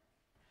them."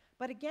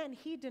 But again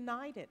he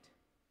denied it.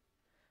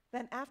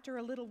 Then after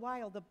a little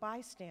while the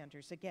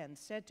bystanders again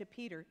said to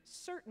Peter,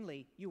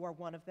 "Certainly you are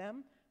one of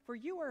them, for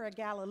you are a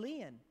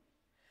Galilean."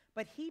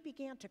 But he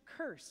began to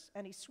curse,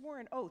 and he swore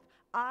an oath,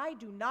 "I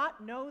do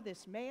not know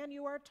this man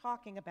you are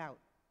talking about."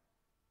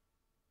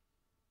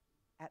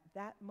 At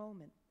that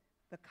moment,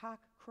 the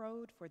cock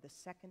crowed for the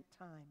second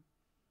time.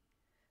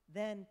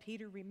 Then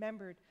Peter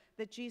remembered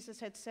that Jesus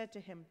had said to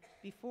him,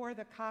 "Before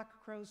the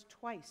cock crows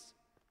twice,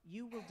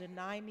 you will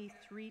deny me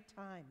 3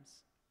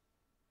 times."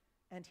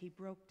 And he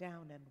broke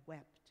down and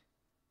wept.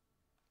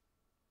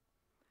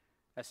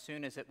 As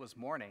soon as it was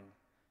morning,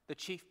 the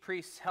chief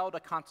priests held a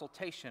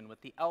consultation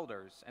with the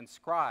elders and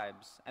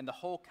scribes and the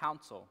whole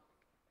council.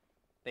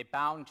 They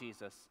bound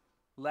Jesus,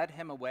 led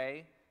him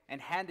away,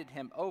 and handed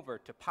him over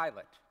to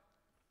Pilate.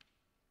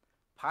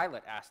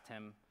 Pilate asked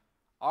him,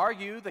 "Are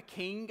you the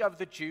king of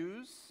the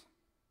Jews?"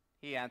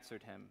 He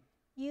answered him,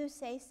 You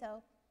say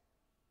so.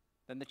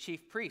 Then the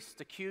chief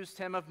priests accused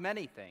him of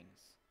many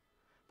things.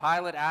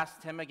 Pilate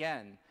asked him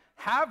again,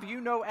 "Have you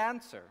no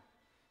answer?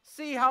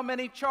 See how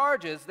many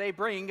charges they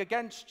bring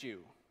against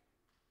you."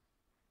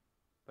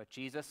 But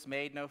Jesus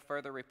made no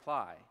further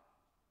reply,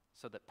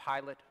 so that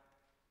Pilate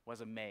was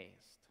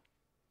amazed.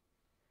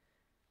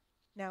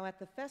 Now at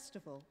the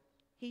festival,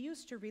 he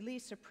used to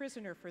release a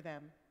prisoner for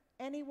them,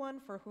 anyone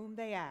for whom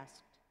they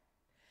asked.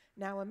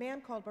 Now a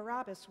man called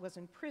Barabbas was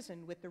in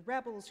prison with the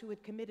rebels who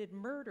had committed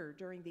murder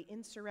during the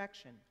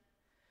insurrection.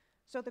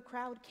 So the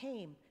crowd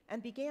came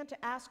and began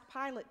to ask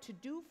Pilate to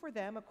do for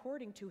them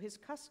according to his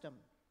custom.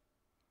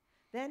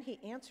 Then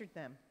he answered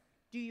them,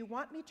 "Do you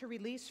want me to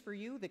release for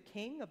you the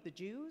king of the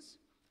Jews?"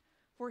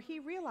 For he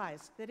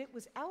realized that it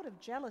was out of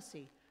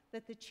jealousy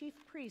that the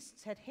chief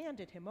priests had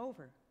handed him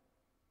over.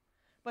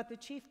 But the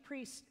chief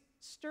priests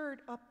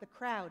stirred up the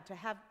crowd to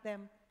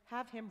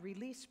have him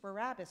release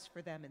Barabbas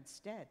for them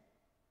instead.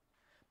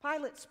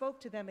 Pilate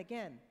spoke to them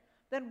again.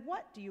 "Then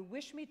what do you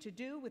wish me to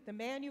do with the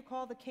man you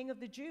call the king of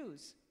the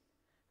Jews?"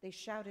 They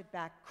shouted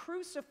back,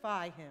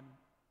 "Crucify him."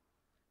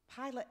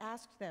 Pilate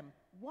asked them,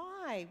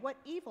 "Why? What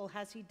evil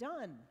has he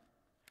done?"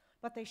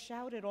 But they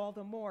shouted all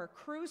the more,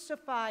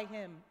 "Crucify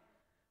him."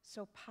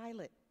 So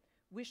Pilate,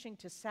 wishing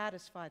to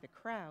satisfy the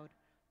crowd,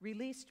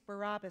 released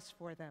Barabbas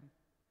for them.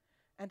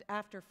 And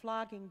after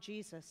flogging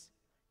Jesus,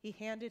 he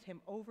handed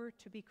him over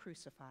to be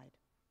crucified.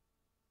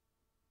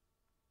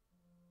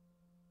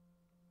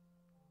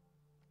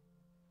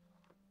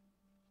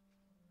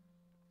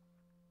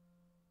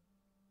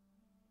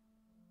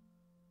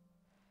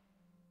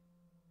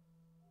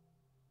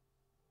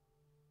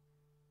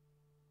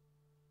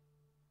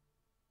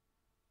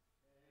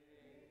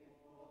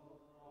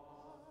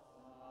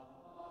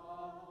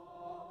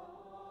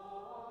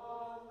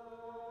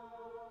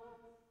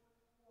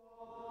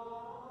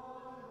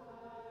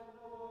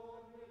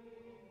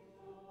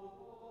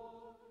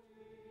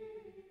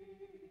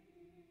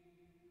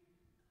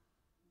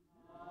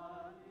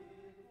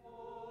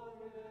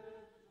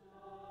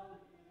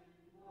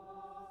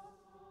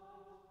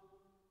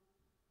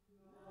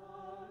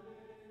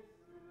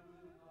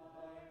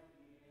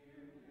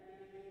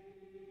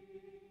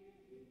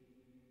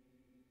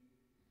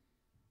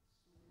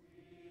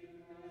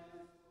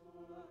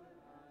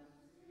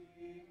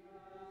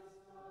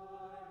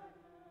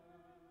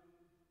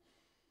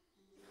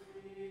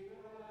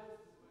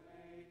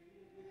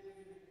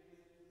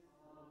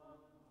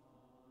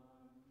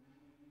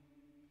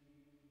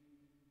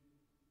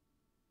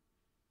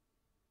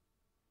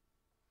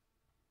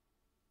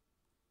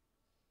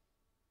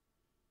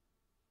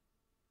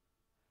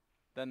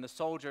 Then the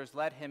soldiers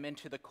led him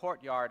into the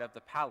courtyard of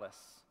the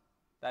palace,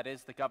 that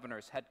is the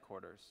governor's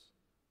headquarters.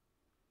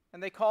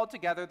 And they called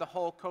together the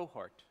whole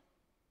cohort,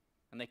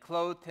 and they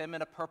clothed him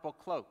in a purple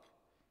cloak.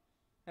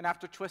 And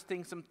after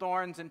twisting some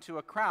thorns into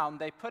a crown,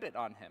 they put it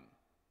on him.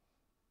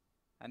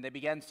 And they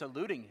began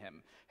saluting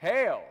him,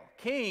 "Hail,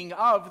 King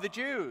of the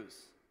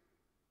Jews!"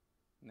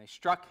 And they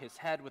struck his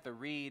head with a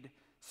reed,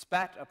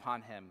 spat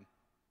upon him,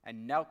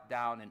 and knelt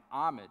down in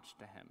homage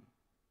to him.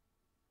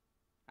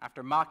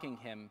 After mocking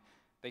him,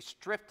 they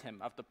stripped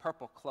him of the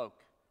purple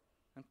cloak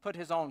and put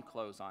his own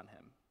clothes on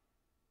him.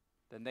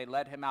 Then they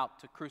led him out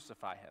to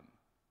crucify him.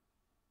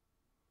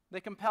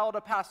 They compelled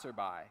a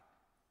passerby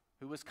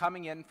who was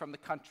coming in from the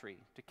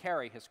country to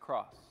carry his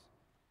cross.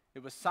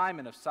 It was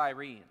Simon of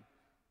Cyrene,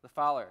 the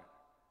father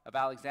of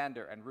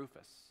Alexander and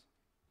Rufus.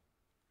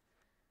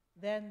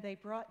 Then they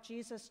brought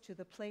Jesus to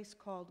the place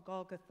called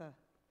Golgotha,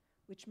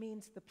 which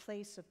means the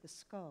place of the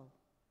skull.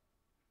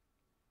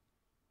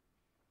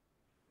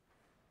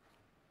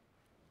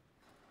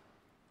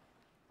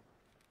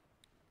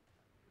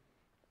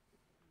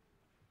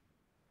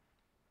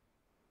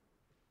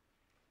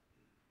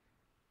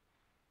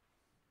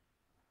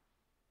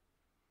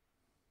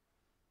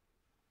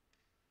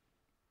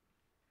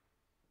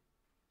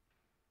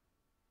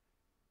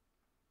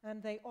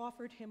 And they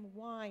offered him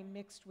wine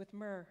mixed with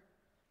myrrh,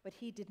 but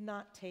he did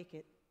not take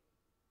it.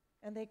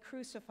 And they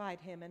crucified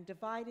him and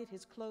divided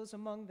his clothes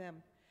among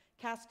them,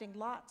 casting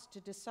lots to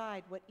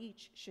decide what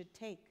each should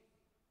take.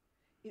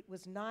 It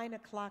was 9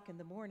 o'clock in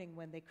the morning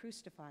when they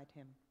crucified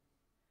him.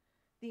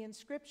 The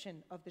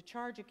inscription of the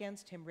charge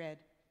against him read,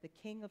 "The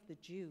King of the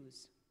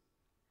Jews."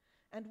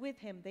 And with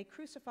him they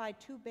crucified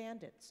 2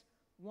 bandits,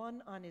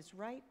 one on his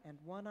right and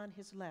one on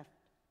his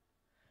left.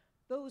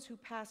 Those who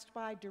passed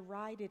by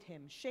derided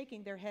him,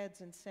 shaking their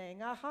heads and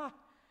saying, "Aha,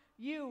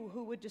 you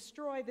who would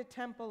destroy the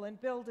temple and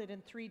build it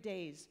in 3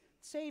 days,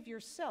 save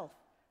yourself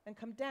and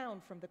come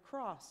down from the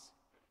cross."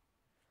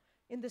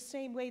 In the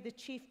same way, the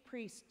chief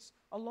priests,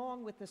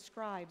 along with the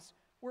scribes,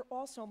 were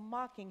also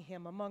mocking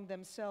him among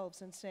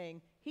themselves and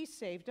saying, "He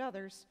saved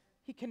others,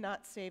 he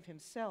cannot save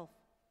himself.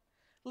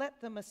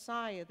 Let the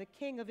Messiah, the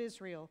King of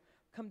Israel,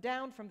 come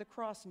down from the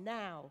cross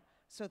now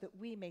so that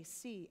we may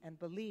see and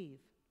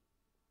believe."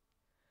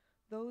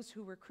 Those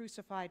who were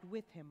crucified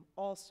with him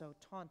also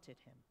taunted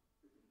him.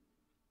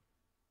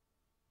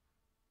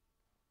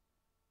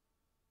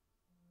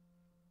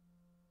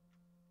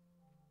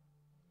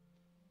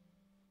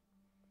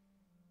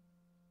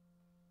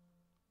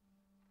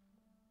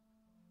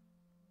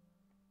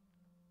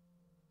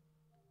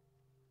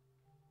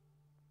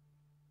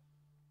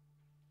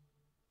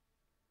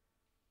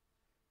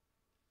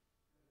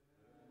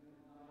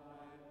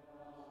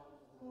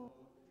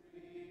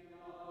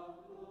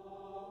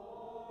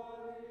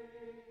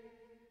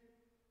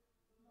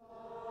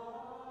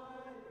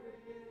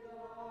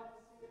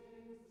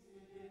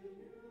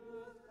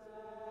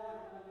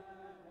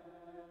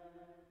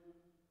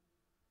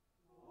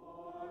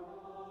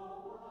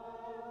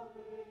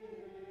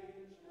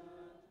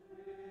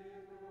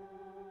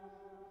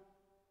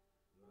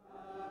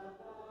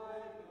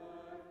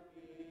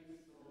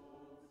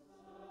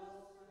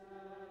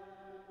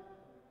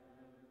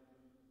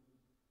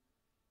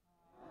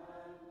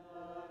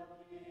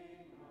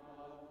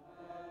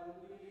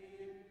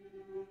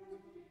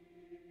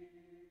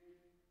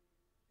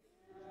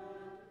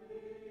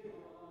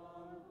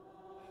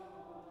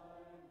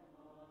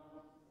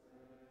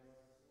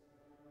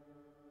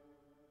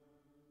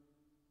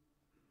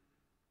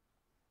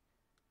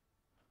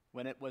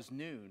 When it was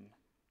noon,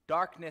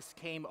 darkness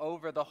came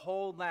over the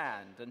whole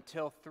land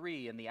until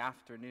 3 in the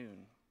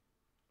afternoon.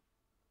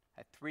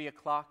 At 3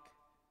 o'clock,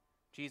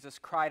 Jesus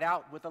cried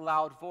out with a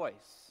loud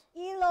voice,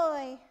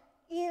 "Eloi,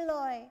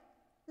 Eloi,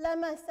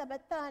 lama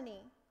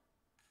sabachthani,"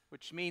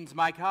 which means,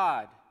 my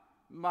God,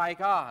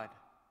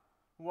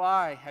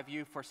 why have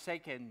you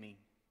forsaken me?"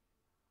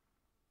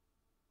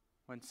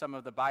 When some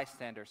of the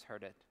bystanders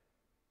heard it,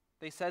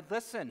 they said,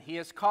 "Listen, he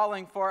is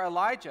calling for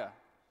Elijah."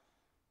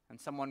 And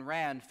someone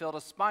ran, filled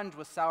a sponge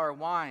with sour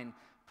wine,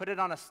 put it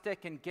on a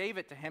stick, and gave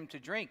it to him to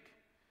drink,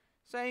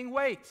 saying,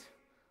 "Wait,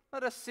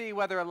 let us see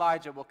whether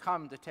Elijah will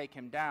come to take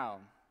him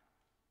down."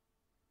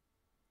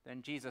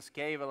 Then Jesus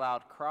gave a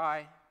loud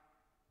cry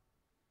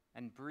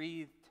and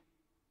breathed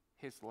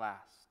his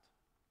last.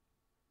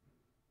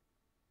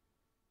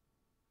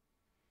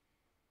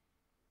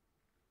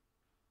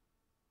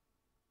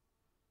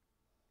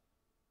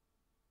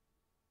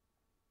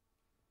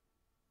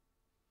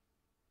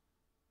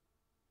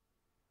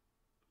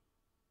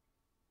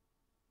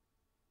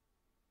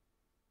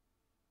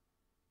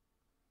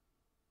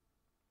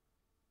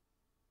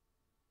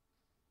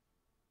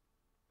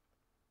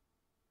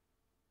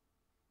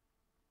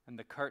 And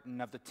the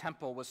curtain of the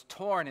temple was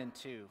torn in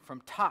two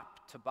from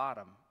top to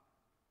bottom.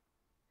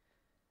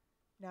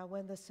 Now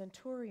when the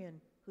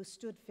centurion who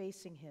stood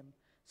facing him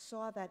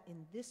saw that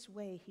in this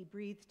way he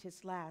breathed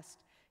his last,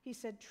 he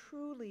said,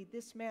 "Truly,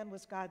 this man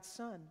was God's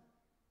son."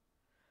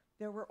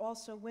 There were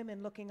also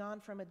women looking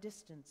on from a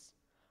distance.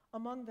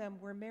 Among them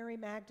were Mary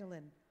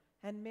Magdalene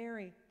and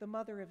Mary, the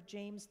mother of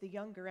James the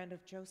younger and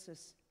of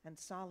Joseph, and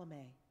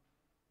Salome.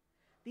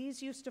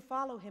 These used to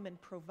follow him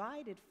and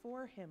provided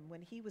for him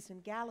when he was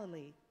in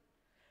Galilee.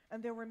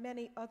 And there were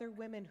many other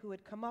women who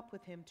had come up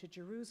with him to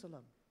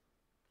Jerusalem.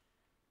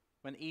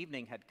 When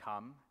evening had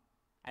come,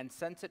 and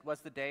since it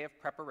was the day of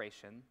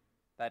preparation,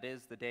 that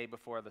is, the day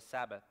before the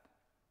Sabbath,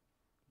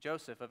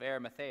 Joseph of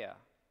Arimathea,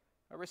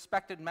 a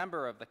respected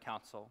member of the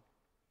council,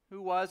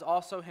 who was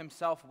also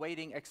himself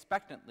waiting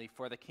expectantly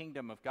for the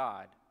kingdom of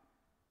God,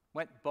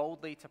 went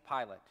boldly to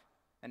Pilate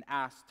and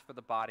asked for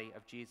the body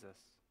of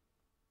Jesus.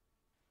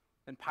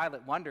 Then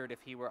Pilate wondered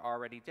if he were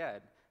already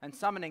dead, and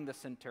summoning the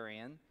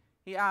centurion,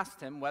 he asked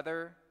him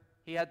whether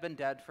he had been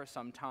dead for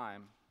some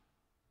time.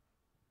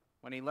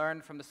 When he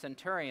learned from the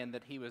centurion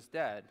that he was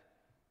dead,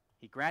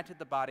 he granted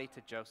the body to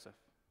Joseph.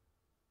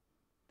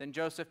 Then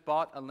Joseph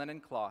bought a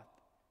linen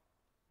cloth,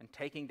 and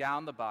taking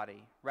down the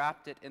body,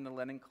 wrapped it in the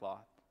linen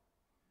cloth,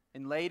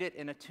 and laid it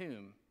in a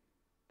tomb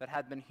that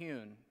had been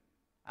hewn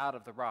out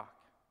of the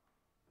rock.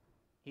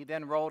 He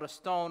then rolled a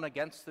stone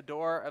against the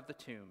door of the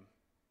tomb.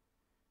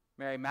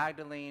 Mary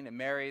Magdalene and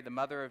Mary, the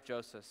mother of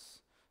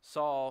Joseph,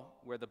 saw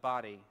where the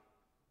body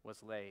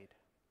was laid.